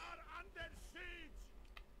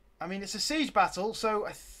 I mean, it's a siege battle, so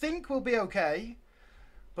I think we'll be okay.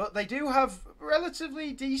 But they do have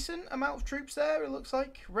relatively decent amount of troops there, it looks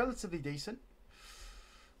like. Relatively decent.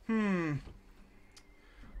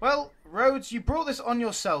 Well, Rhodes, you brought this on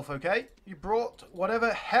yourself, okay? You brought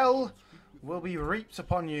whatever hell will be reaped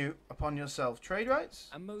upon yourself. Trade rights?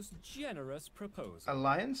 A most generous proposal.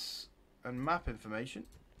 Alliance and map information.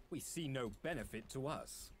 We see no benefit to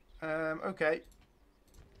us. Okay.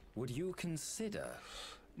 Would you consider?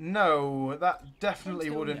 No, that definitely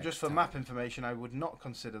Until wouldn't. next Just for time. map information, I would not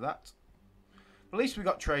consider that. At least we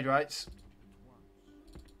got trade rights.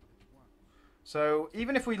 So,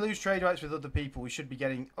 even if we lose trade rights with other people, we should be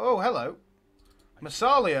getting... Oh, hello.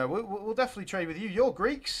 Massalia, we'll definitely trade with you. You're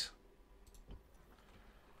Greeks.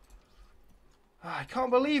 I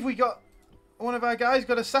can't believe we got... One of our guys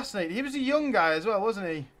got assassinated. He was a young guy as well, wasn't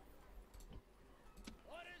he?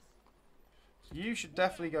 You should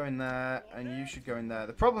definitely go in there, and you should go in there.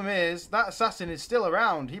 The problem is, that assassin is still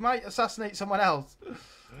around. He might assassinate someone else.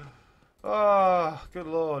 Oh, good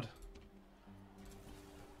lord.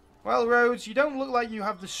 Well, Rhodes, you don't look like you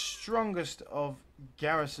have the strongest of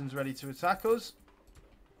garrisons ready to attack us.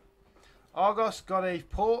 Argos got a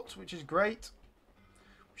port, which is great.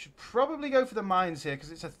 We should probably go for the mines here,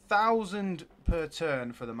 because it's 1,000 per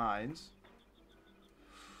turn for the mines.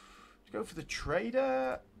 Let's go for the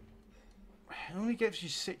trader. It only gives you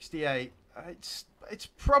 68. It's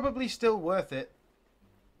probably still worth it.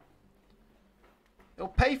 It'll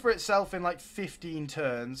pay for itself in like 15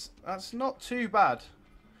 turns. That's not too bad.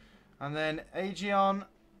 And then Aegeon.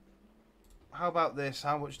 How about this?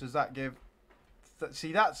 How much does that give?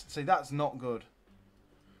 See, that's not good.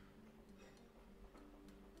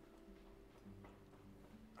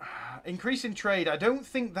 Increasing trade. I don't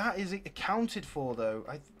think that is accounted for though.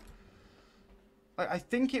 I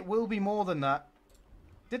think it will be more than that.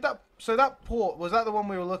 So that port, was that the one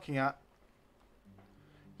we were looking at?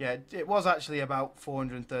 Yeah, it was actually about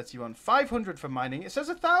 431. 500 for mining. It says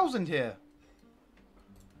 1,000 here.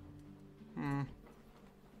 I'm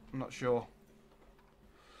not sure.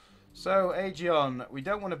 So, Aegeon. We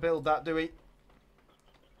don't want to build that, do we?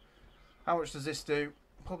 How much does this do?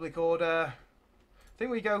 Public order. I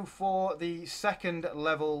think we go for the second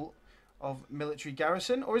level of military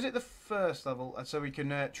garrison, or is it the first level? And so we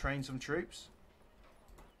can train some troops.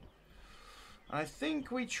 And I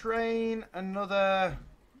think we train another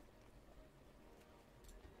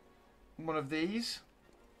one of these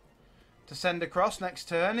to send across next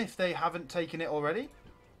turn if they haven't taken it already.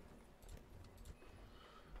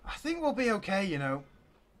 I think we'll be okay, you know.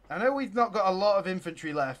 I know we've not got a lot of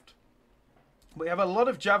infantry left, but we have a lot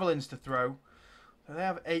of javelins to throw. So they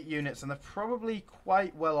have 8 units, and they're probably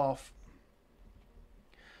quite well off.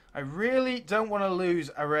 I really don't want to lose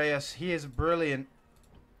Arius. He is brilliant.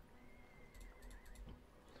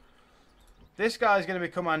 This guy's going to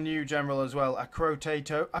become our new general as well.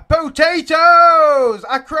 Acrotato. Potatoes!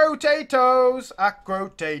 Acrotatos!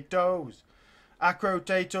 Acrotatos.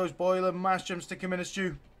 Acrotatos, boil them, mash them, stick them in a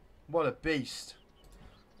stew. What a beast.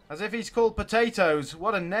 As if he's called potatoes.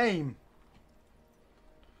 What a name.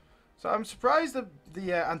 So I'm surprised that the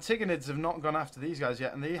Antagonids have not gone after these guys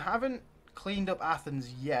yet. And they haven't cleaned up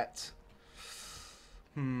Athens yet.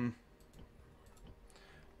 Do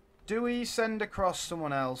we send across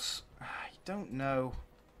someone else? I don't know.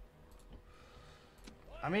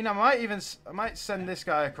 I mean, I might send this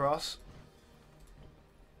guy across.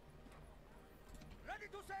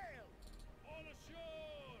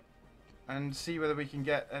 And see whether we can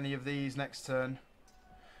get any of these next turn.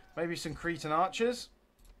 Maybe some Cretan archers.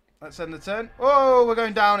 Let's end the turn. Oh, we're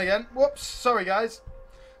going down again. Whoops. Sorry, guys.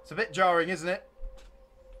 It's a bit jarring, isn't it?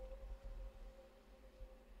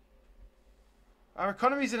 Our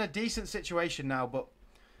economy's in a decent situation now, but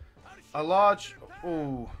a large...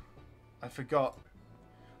 Oh, I forgot.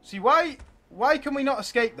 See, why can we not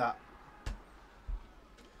escape that?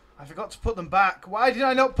 I forgot to put them back. Why did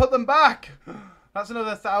I not put them back? That's another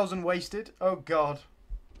 1,000 wasted. Oh, God.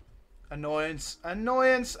 Annoyance.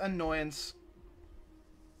 Annoyance. Annoyance.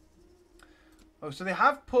 Oh, so they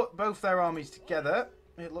have put both their armies together.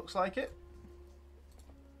 It looks like it.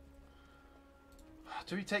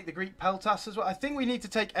 Do we take the Greek Peltas as well? I think we need to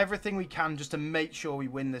take everything we can just to make sure we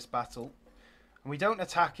win this battle. And we don't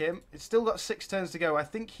attack him. It's still got 6 turns to go. I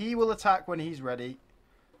think he will attack when he's ready.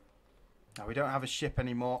 No, we don't have a ship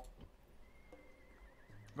anymore.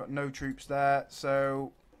 Got no troops there,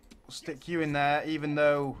 so we'll stick you in there, even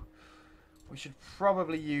though we should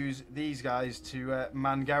probably use these guys to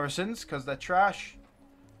man garrisons, because they're trash.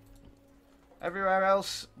 Everywhere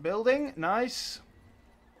else, building, nice.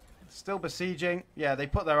 Still besieging. Yeah, they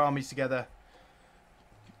put their armies together.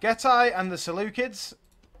 Getai and the Seleucids.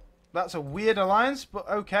 That's a weird alliance, but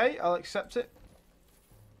okay, I'll accept it.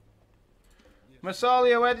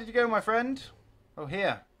 Massalia, where did you go, my friend? Oh,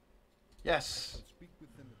 here. Yes.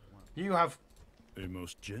 You have a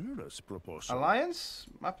most generous proposal. Alliance?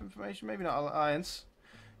 Map information? Maybe not alliance.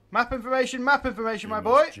 Map information, my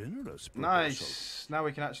boy. Nice. Now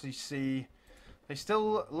we can actually see. They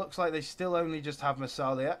still, looks like they still only just have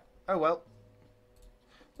Massalia. Oh well.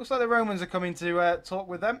 Looks like the Romans are coming to talk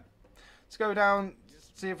with them. Let's go down,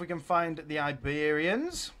 see if we can find the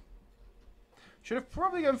Iberians. Should have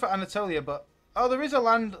probably gone for Anatolia, but... Oh, there is a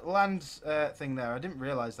land thing there. I didn't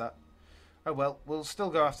realise that. Oh well, we'll still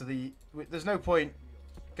go after the... There's no point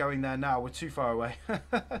going there now. We're too far away.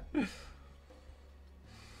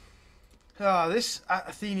 This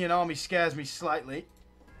Athenian army scares me slightly.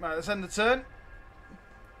 Right, let's end the turn.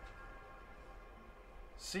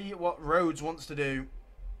 See what Rhodes wants to do.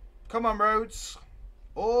 Come on, Rhodes.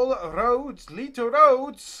 All roads lead to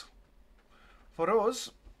Rhodes. For us.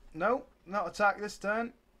 No, not attack this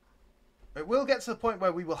turn. It will get to the point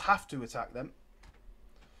where we will have to attack them.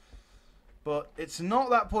 But it's not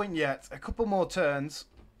that point yet. A couple more turns,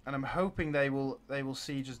 and I'm hoping they will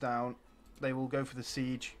siege us down. They will go for the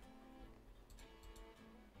siege.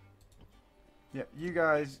 Yep, you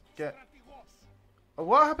guys get... Oh,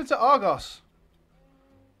 what happened to Argos?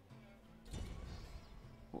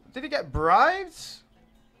 Did he get bribed?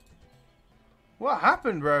 What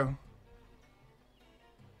happened, bro?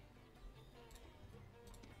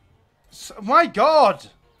 My God!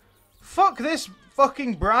 Fuck this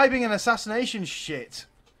fucking bribing and assassination shit.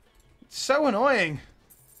 It's so annoying.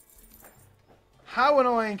 How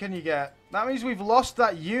annoying can you get? That means we've lost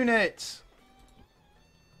that unit.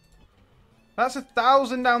 That's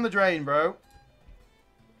 1,000 down the drain, bro.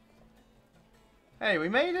 Hey, we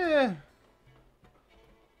made a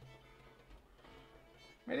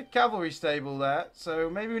cavalry stable there. So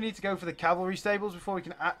maybe we need to go for the cavalry stables before we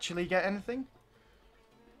can actually get anything.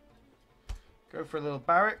 Go for a little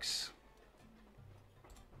barracks.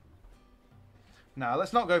 No,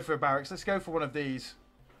 let's not go for a barracks. Let's go for one of these.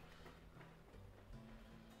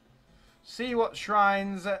 See what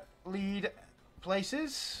shrines lead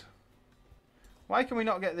places. Why can we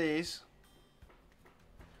not get these?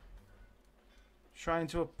 Shrine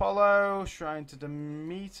to Apollo, shrine to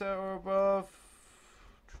Demeter or above.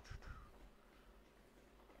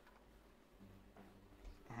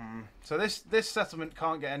 So this settlement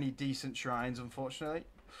can't get any decent shrines, unfortunately.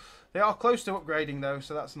 They are close to upgrading though,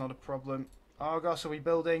 so that's not a problem. Argos, are we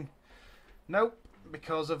building? Nope,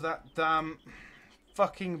 because of that damn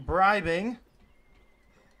fucking bribing.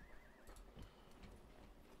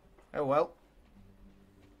 Oh well.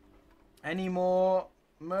 Any more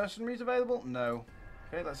mercenaries available? No.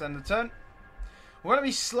 Okay, let's end the turn. We're going to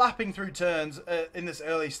be slapping through turns in this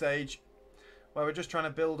early stage, where we're just trying to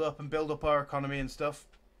build up our economy and stuff.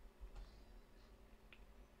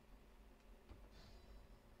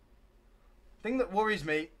 Thing that worries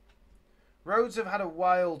me, Rhodes have had a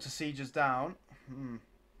while to siege us down.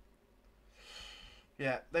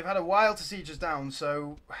 Yeah, they've had a while to siege us down,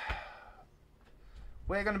 so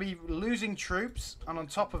we're going to be losing troops, and on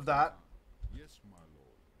top of that,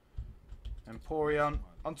 Emporion.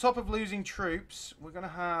 On top of losing troops, we're going to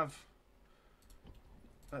have...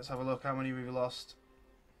 Let's have a look how many we've lost.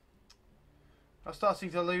 I'm starting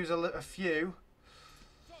to lose a few.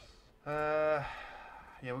 Yeah,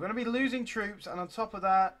 we're going to be losing troops, and on top of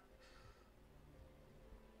that,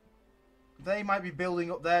 they might be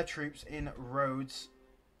building up their troops in Rhodes,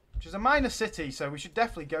 which is a minor city, so we should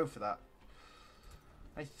definitely go for that.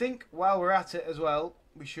 I think while we're at it as well,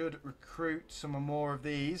 we should recruit some more of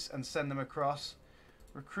these and send them across.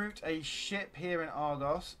 Recruit a ship here in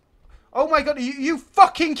Argos. Oh my god, are you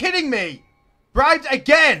fucking kidding me? Bribed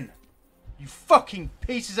again! You fucking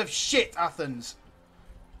pieces of shit, Athens.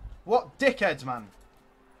 What dickheads, man.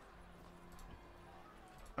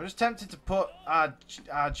 I'm just tempted to put our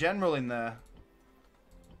general in there.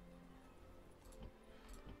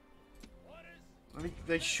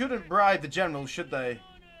 They shouldn't bribe the general, should they?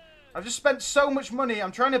 I've just spent so much money.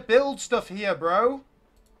 I'm trying to build stuff here, bro.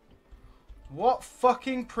 What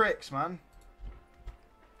fucking pricks, man.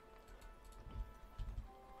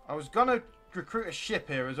 I was gonna recruit a ship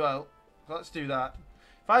here as well. So let's do that.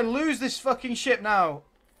 If I lose this fucking ship now,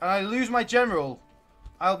 and I lose my general,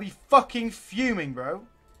 I'll be fucking fuming, bro.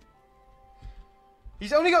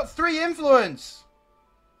 He's only got 3 influence.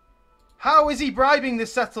 How is he bribing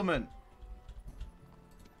this settlement?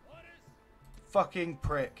 Fucking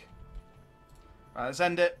prick. Right, let's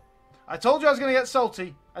end it. I told you I was going to get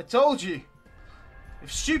salty. I told you.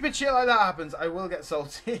 If stupid shit like that happens, I will get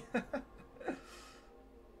salty.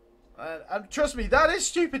 And trust me, that is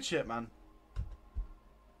stupid shit, man.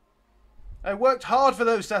 I worked hard for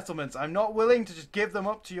those settlements. I'm not willing to just give them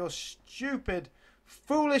up to your stupid,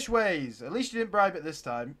 foolish ways. At least you didn't bribe it this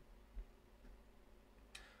time.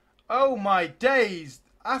 Oh my days.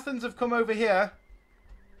 Athens have come over here.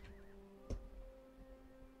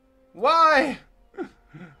 Why?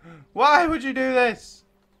 Why would you do this?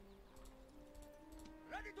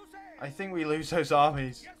 I think we lose those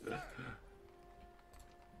armies.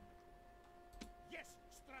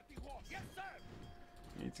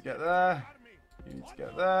 You need to get there. You need to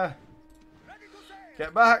get there.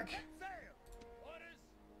 Get back.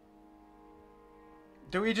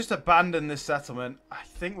 Do we just abandon this settlement? I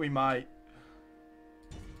think we might.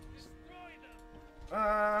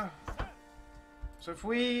 So if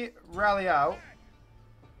we rally out...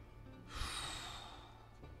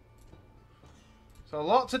 So a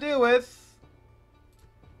lot to deal with.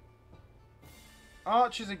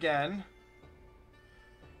 Archers again.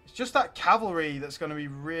 It's just that cavalry that's going to be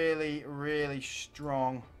really, really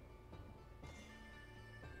strong.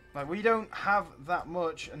 Like, we don't have that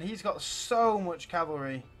much, and he's got so much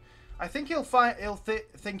cavalry. I think he'll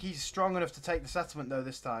think he's strong enough to take the settlement, though,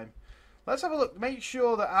 this time. Let's have a look. Make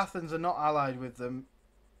sure that Athens are not allied with them.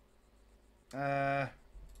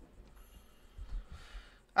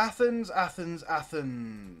 Athens.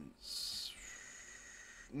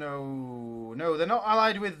 No, they're not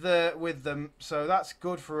allied with them, so that's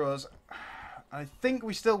good for us. I think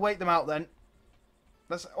we still wait them out then.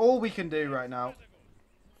 That's all we can do right now.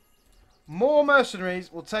 More mercenaries.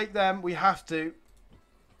 We'll take them. We have to.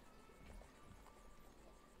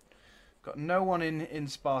 Got no one in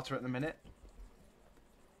Sparta at the minute.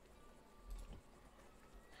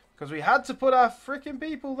 Because we had to put our freaking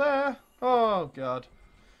people there. Oh, God.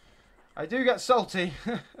 I do get salty.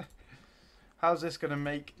 How's this going to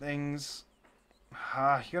make things?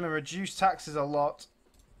 You're going to reduce taxes a lot.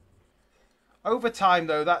 Over time,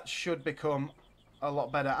 though, that should become a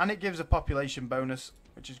lot better. And it gives a population bonus,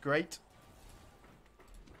 which is great.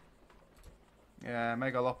 Yeah,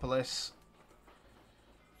 Megalopolis.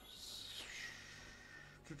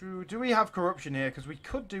 Do we have corruption here? Because we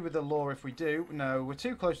could do with the law if we do. No, we're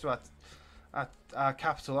too close to our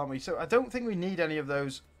capital, aren't we? So I don't think we need any of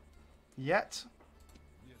those yet.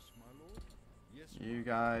 You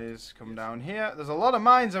guys come down here. There's a lot of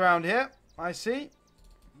mines around here. I see.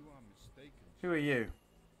 Who are you?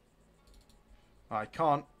 I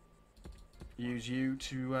can't use you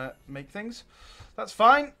to make things. That's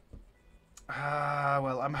fine.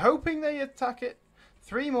 Well, I'm hoping they attack it.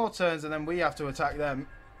 3 more turns and then we have to attack them.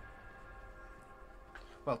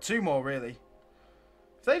 Well, 2 more, really.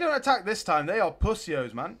 If they don't attack this time, they are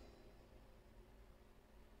pussios, man.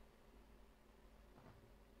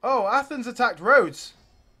 Oh, Athens attacked Rhodes.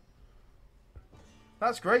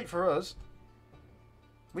 That's great for us.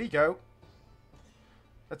 We go.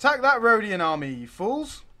 Attack that Rhodian army, you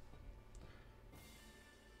fools.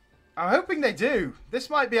 I'm hoping they do. This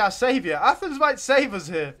might be our saviour. Athens might save us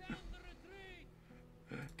here.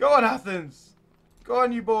 Go on, Athens. Go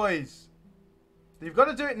on, you boys. You've got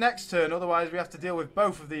to do it next turn, otherwise we have to deal with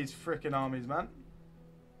both of these frickin' armies, man.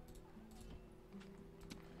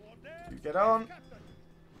 You get on.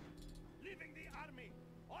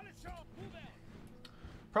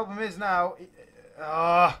 Problem is now,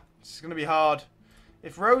 it's going to be hard.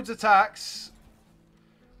 If Rhodes attacks,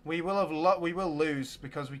 we will lose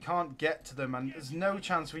because we can't get to them, and there's no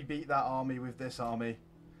chance we beat that army with this army.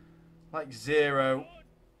 Like 0.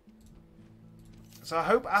 So I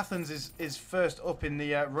hope Athens is first up in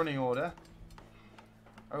the running order.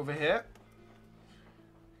 Over here.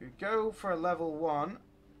 We go for a level 1.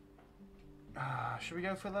 Should we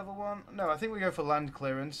go for level 1? No, I think we go for land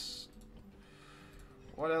clearance.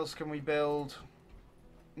 What else can we build?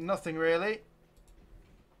 Nothing really.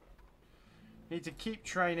 Need to keep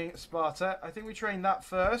training Sparta. I think we train that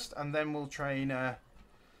first, and then we'll train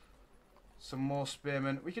some more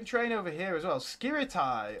spearmen. We can train over here as well.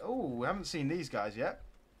 Skiritai. Oh, we haven't seen these guys yet.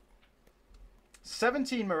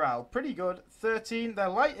 17 morale, pretty good. 13. They're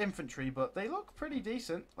light infantry, but they look pretty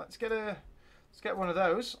decent. Let's get one of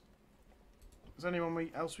those. Is there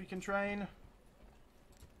anyone else we can train?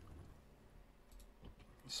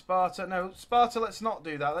 Sparta. No, Sparta, let's not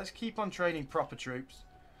do that. Let's keep on training proper troops.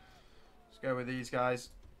 Let's go with these guys.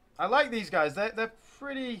 I like these guys. They're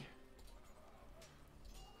pretty...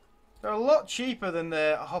 They're a lot cheaper than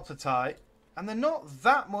the Hoplitai, and they're not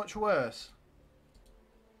that much worse.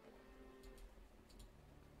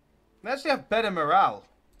 They actually have better morale.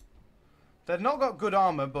 They've not got good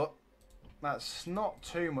armor, but that's not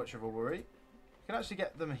too much of a worry. We can actually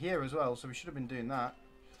get them here as well, so we should have been doing that.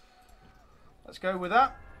 Let's go with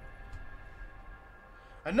that.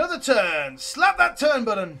 Another turn! Slap that turn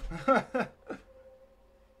button!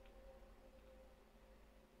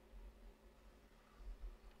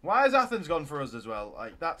 Why has Athens gone for us as well?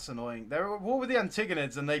 Like, that's annoying. They were at war with the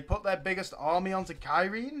Antigonids and they put their biggest army onto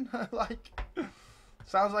Kyrene? Like,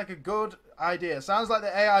 sounds like a good idea. Sounds like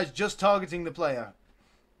the AI is just targeting the player.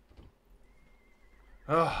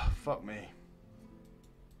 Oh, fuck me.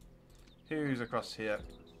 Who's across here?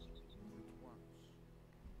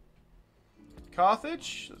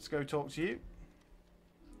 Carthage, let's go talk to you.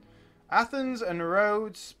 Athens and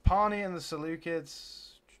Rhodes, Parni and the Seleucids.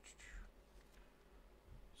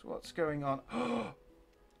 So what's going on?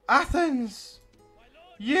 Athens!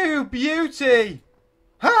 You beauty!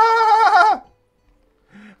 Ha!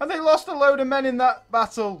 And they lost a load of men in that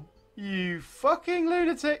battle. You fucking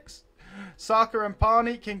lunatics. Saka and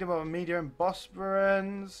Parni, Kingdom of Media and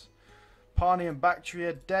Bosporans. Parni and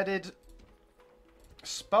Baktria deaded.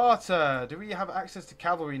 Sparta, do we have access to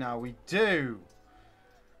cavalry now? We do.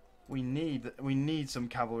 We need some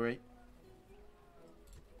cavalry.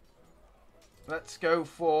 Let's go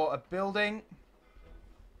for a building.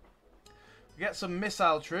 We get some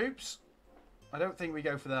missile troops. I don't think we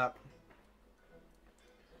go for that.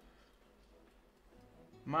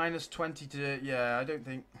 Minus 20 to... Yeah, I don't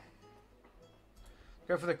think...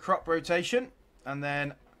 Go for the crop rotation. And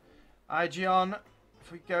then Aegeon...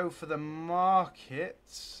 If we go for the market,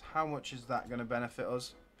 how much is that going to benefit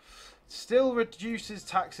us? Still reduces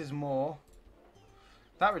taxes more.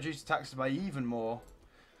 That reduces taxes by even more.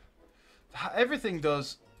 Everything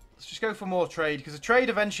does. Let's just go for more trade, because the trade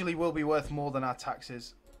eventually will be worth more than our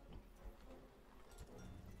taxes.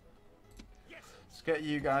 Let's get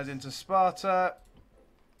you guys into Sparta.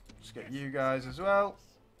 Let's get you guys as well.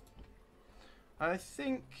 I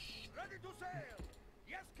think...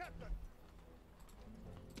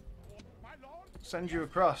 Send you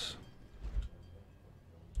across.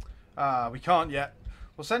 We can't yet.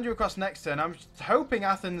 We'll send you across next turn. I'm hoping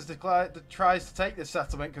Athens tries to take this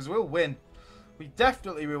settlement, because we'll win. We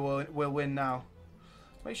definitely will win now.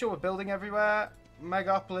 Make sure we're building everywhere.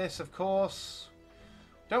 Megapolis, of course.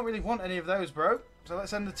 Don't really want any of those, bro. So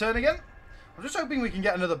let's end the turn again. I'm just hoping we can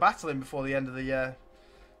get another battle in before the end of the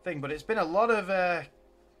thing. But it's been a lot of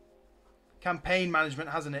campaign management,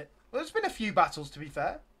 hasn't it? Well, there's been a few battles, to be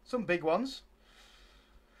fair. Some big ones.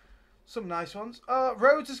 Some nice ones.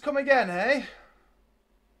 Rhodes has come again, hey?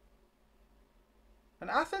 And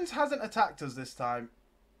Athens hasn't attacked us this time.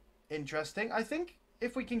 Interesting. I think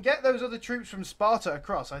if we can get those other troops from Sparta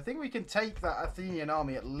across, I think we can take that Athenian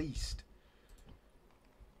army at least.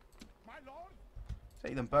 My lord?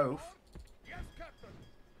 Take them both. Yes, Captain.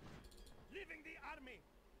 Leaving the army.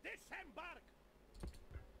 Disembark.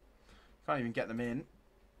 Can't even get them in.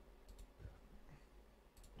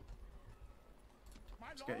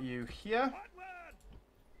 Let's get you here.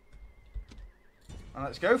 And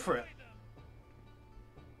let's go for it.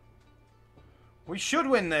 We should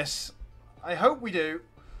win this. I hope we do.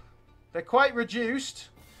 They're quite reduced.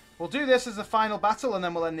 We'll do this as the final battle and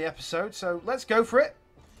then we'll end the episode. So let's go for it.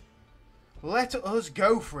 Let us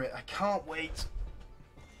go for it. I can't wait.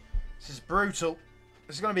 This is brutal.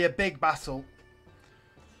 This is going to be a big battle.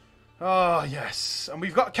 Oh, yes. And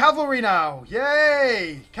we've got cavalry now.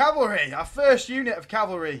 Yay! Cavalry. Our first unit of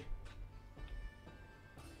cavalry.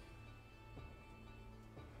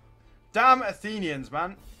 Damn Athenians,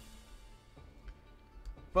 man.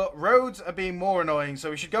 But Rhodes are being more annoying, so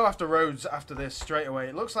we should go after Rhodes after this straight away.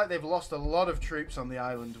 It looks like they've lost a lot of troops on the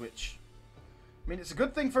island, which... I mean, it's a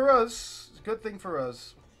good thing for us. It's a good thing for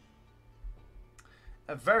us.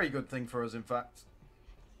 A very good thing for us, in fact.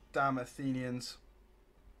 Damn Athenians.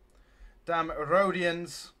 Damn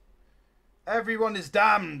Rhodians. Everyone is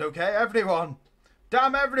damned, okay? Everyone.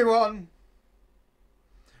 Damn everyone.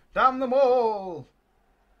 Damn them all.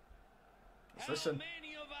 Let's listen. How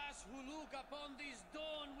many of us who look upon this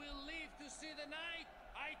dawn will live to see the night?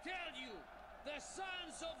 I tell you, the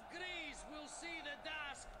sons of Greece will see the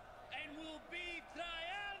dusk and will be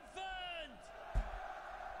triumphant.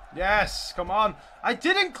 Yes, come on. I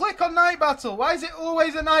didn't click on night battle. Why is it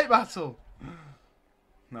always a night battle?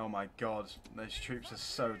 Oh my god, those troops are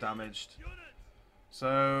so damaged.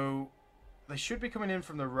 So, they should be coming in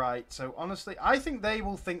from the right. So, honestly, I think they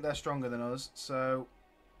will think they're stronger than us. So,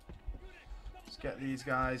 let's get these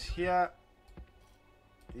guys here.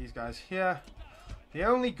 These guys here. The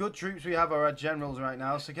only good troops we have are our generals right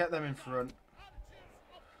now, so get them in front.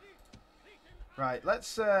 Right,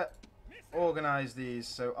 let's organize these.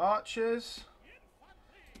 So, archers.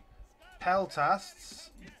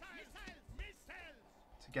 Peltasts.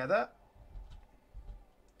 Together.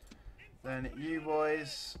 Then you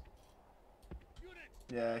boys.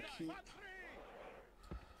 Yeah, keep.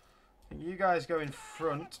 You guys go in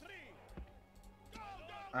front.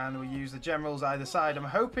 And we use the generals either side. I'm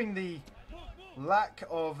hoping the lack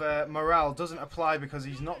of morale doesn't apply because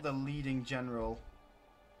he's not the leading general.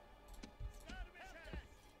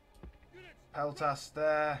 Peltas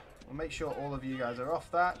there. We'll make sure all of you guys are off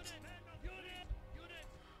that.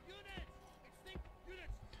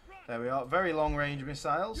 There we are. Very long range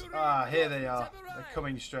missiles. Ah, here they are. They're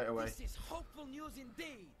coming straight away.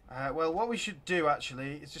 Well, what we should do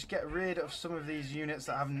actually is just get rid of some of these units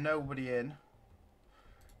that have nobody in.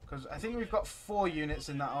 Because I think we've got 4 units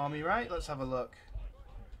in that army, right? Let's have a look.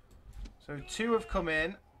 So 2 have come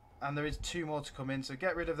in, and there is 2 more to come in. So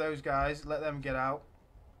get rid of those guys, let them get out.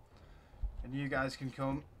 And you guys can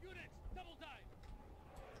come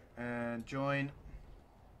and join.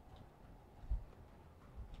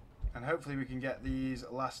 And hopefully we can get these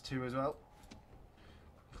last 2 as well,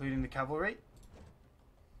 including the cavalry.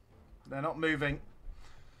 They're not moving.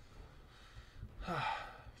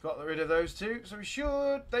 Got rid of those 2, so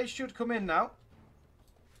they should come in now.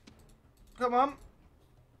 Come on.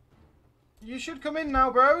 You should come in now,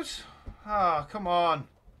 bros. Ah, come on.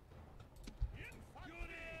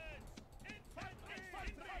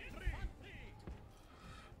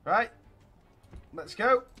 Right. Let's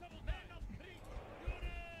go.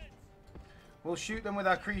 We'll shoot them with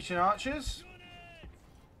our Cretan archers.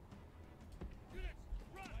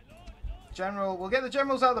 General, we'll get the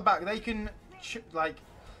generals out the back. They can, like,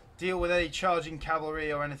 deal with any charging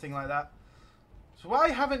cavalry or anything like that. So why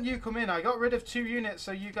haven't you come in? I got rid of 2 units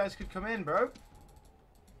so you guys could come in, bro.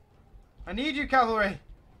 I need you, cavalry.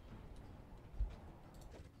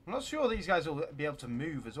 I'm not sure these guys will be able to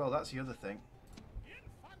move as well. That's the other thing.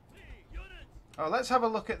 Oh, let's have a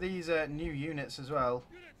look at these new units as well.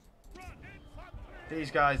 These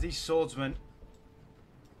guys, these swordsmen.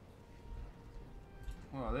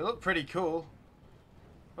 Well, they look pretty cool.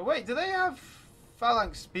 Oh wait, do they have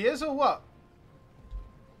phalanx spears or what?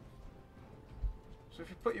 So if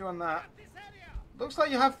you put you on that, looks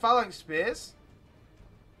like you have phalanx spears.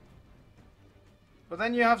 But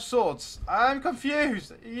then you have swords. I'm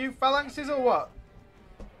confused. Are you phalanxes or what?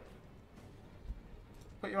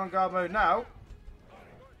 Put you on guard mode now.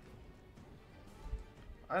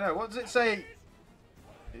 I know, what does it say?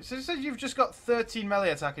 It says you've just got 13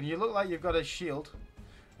 melee attack and you look like you've got a shield.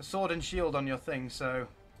 A sword and shield on your thing, so...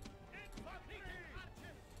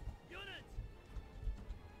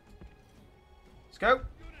 Let's go.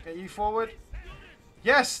 Get you forward.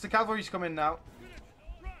 Yes, the cavalry's coming now.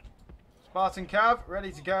 Spartan cav,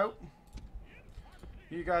 ready to go.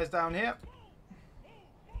 You guys down here.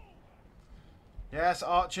 Yes,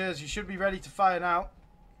 archers, you should be ready to fire now.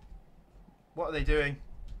 What are they doing?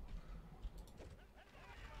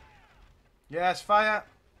 Yes, fire.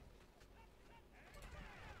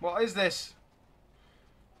 What is this?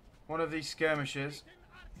 One of these skirmishers.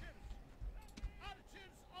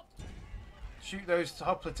 Shoot those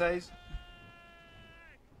hoplites.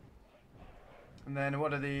 And then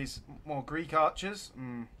what are these? More Greek archers.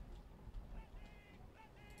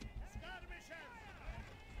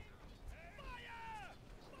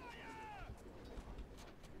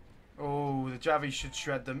 Oh, the Javis should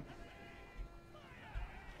shred them.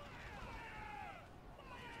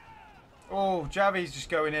 Oh, Javis just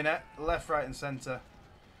going in at left, right and centre.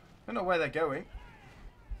 Don't know where they're going.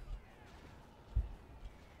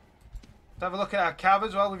 Let's have a look at our cav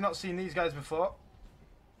as well. We've not seen these guys before.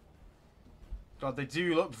 God, they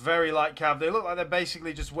do look very like cav. They look like they're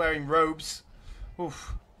basically just wearing robes.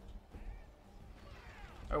 Oof.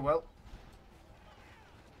 Oh well.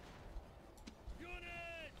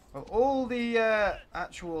 Well, all the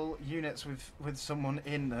actual units with someone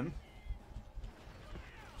in them.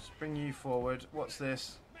 Just bring you forward. What's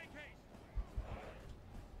this?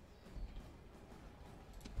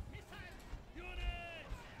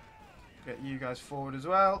 Get you guys forward as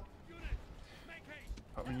well.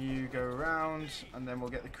 Popping you go around, and then we'll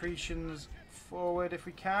get the Cretians forward if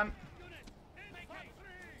we can.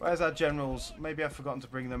 Where's our generals? Maybe I've forgotten to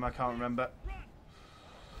bring them. I can't remember.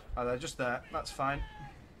 Oh, they're just there. That's fine.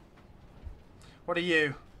 What are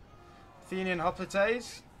you? Athenian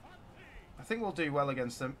hoplites? I think we'll do well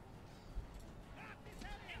against them.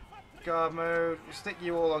 Guard mode. We'll stick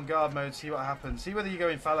you all on guard mode, see what happens. See whether you go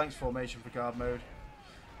in phalanx formation for guard mode.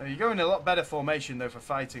 No, you go in a lot better formation, though, for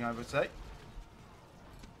fighting, I would say.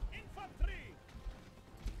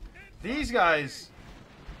 These guys.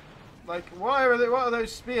 Like, why are they? What are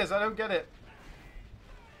those spears? I don't get it.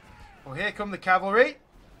 Well, here come the cavalry.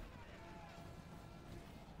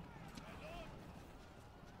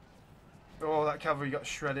 Oh, that cavalry got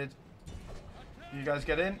shredded. You guys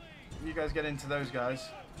get in. You guys get into those guys.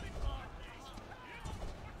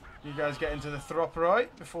 You guys get into the Theroporoi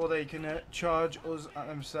before they can charge us at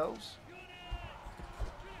themselves.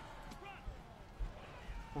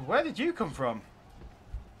 Well, where did you come from?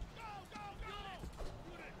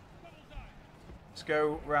 Let's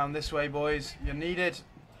go round this way, boys. You're needed.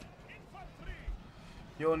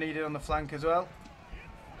 You're needed on the flank as well.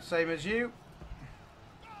 Same as you.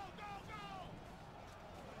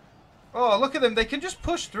 Oh, look at them. They can just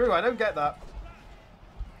push through. I don't get that.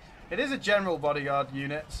 It is a general bodyguard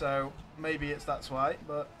unit, so maybe that's why,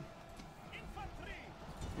 but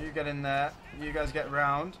you get in there. You guys get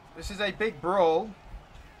round. This is a big brawl.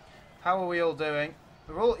 How are we all doing?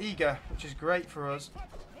 We're all eager, which is great for us.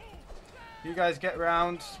 You guys get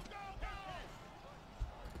round.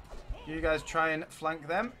 You guys try and flank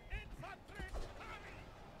them.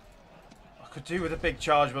 I could do with a big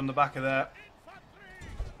charge on the back of there.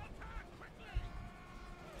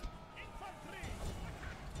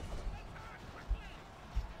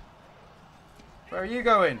 Where are you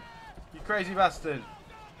going? You crazy bastard.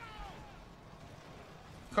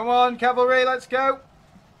 Come on, cavalry, let's go.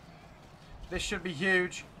 This should be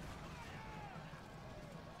huge.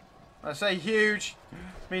 When I say huge,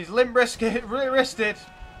 means limp-wristed.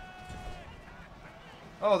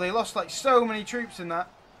 Oh, they lost like so many troops in that.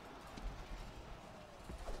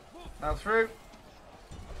 Now through.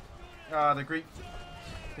 Ah, the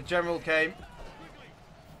general came.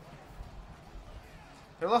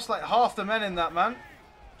 They lost like half the men in that, man.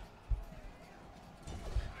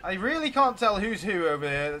 I really can't tell who's who over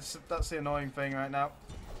here. That's the annoying thing right now.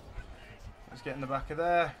 Let's get in the back of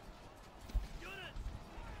there.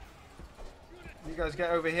 You guys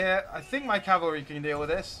get over here. I think my cavalry can deal with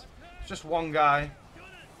this. It's just one guy.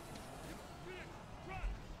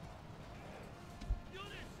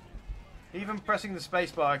 Even pressing the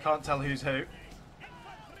spacebar, I can't tell who's who.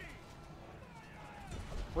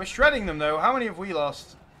 We're shredding them though. How many have we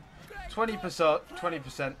lost? 20%.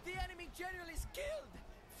 20%.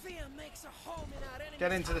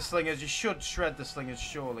 Get into the slingers. You should shred the slingers,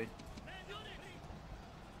 surely.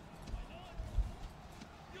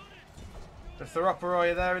 The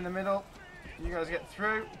Theroporoi are there in the middle. You guys get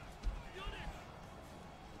through.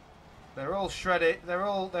 They're all shredded. They're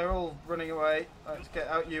all running away. Let's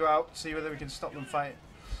get you out. See whether we can stop them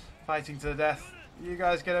fighting to the death. You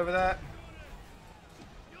guys get over there.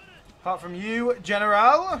 Apart from you,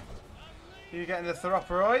 General. You get in the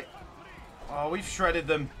Theroporoi. Oh, we've shredded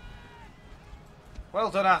them. Well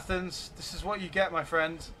done, Athens. This is what you get, my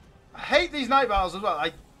friend. I hate these night battles as well.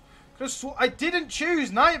 I didn't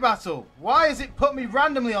choose night battle. Why has it put me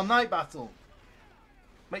randomly on night battle?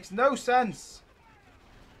 Makes no sense.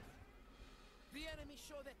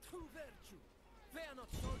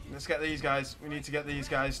 Let's get these guys. We need to get these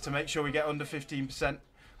guys to make sure we get under 15%.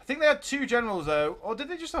 I think they had 2 generals, though. Or did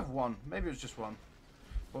they just have 1? Maybe it was just 1.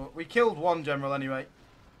 But we killed 1 general anyway.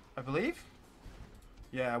 I believe.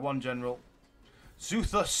 Yeah, 1 general.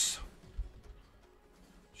 Xuthus.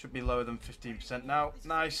 Should be lower than 15% now.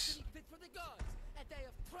 Nice.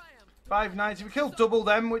 590. We killed double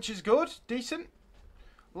them, which is good. Decent.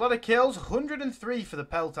 A lot of kills. 103 for the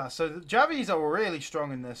Peltas. So the Javis are really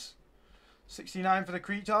strong in this. 69 for the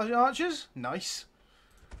Crete archers. Nice.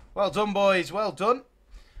 Well done, boys. Well done.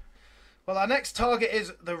 Well, our next target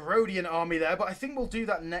is the Rhodian army there, but I think we'll do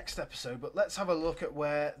that next episode. But let's have a look at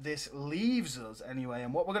where this leaves us anyway,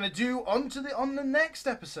 and what we're going to do on the next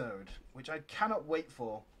episode, which I cannot wait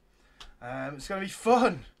for. It's going to be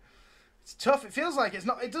fun. It's tough. It feels like it's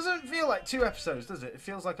not. It doesn't feel like 2 episodes, does it? It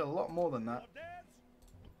feels like a lot more than that.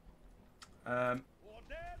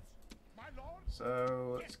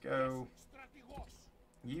 So let's go.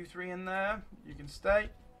 You 3 in there. You can stay.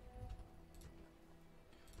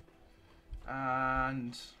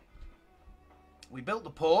 And we built the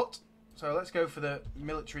port, so let's go for the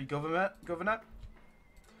military governor.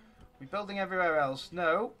 We building everywhere else?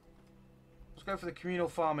 No. Let's go for the communal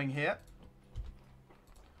farming here.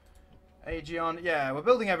 Aegeon, yeah, we're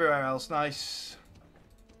building everywhere else. Nice.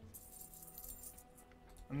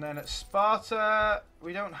 And then at Sparta,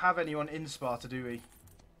 we don't have anyone in Sparta, do we?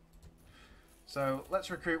 So let's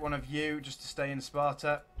recruit one of you just to stay in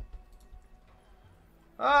Sparta.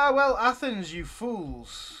 Ah, well, Athens, you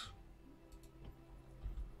fools.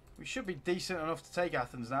 We should be decent enough to take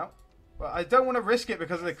Athens now. But I don't want to risk it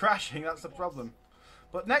because of the crashing. That's the problem.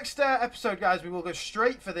 But next episode, guys, we will go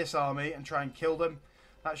straight for this army and try and kill them.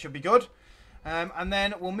 That should be good. And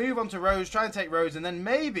then we'll move on to Rhodes, try and take Rhodes, and then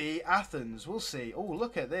maybe Athens. We'll see. Oh,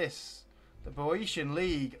 look at this. The Boiotian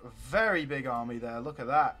League. Very big army there. Look at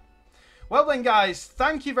that. Well then, guys,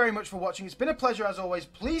 thank you very much for watching. It's been a pleasure as always.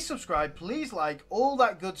 Please subscribe, please like, all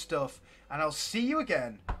that good stuff. And I'll see you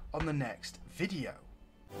again on the next video.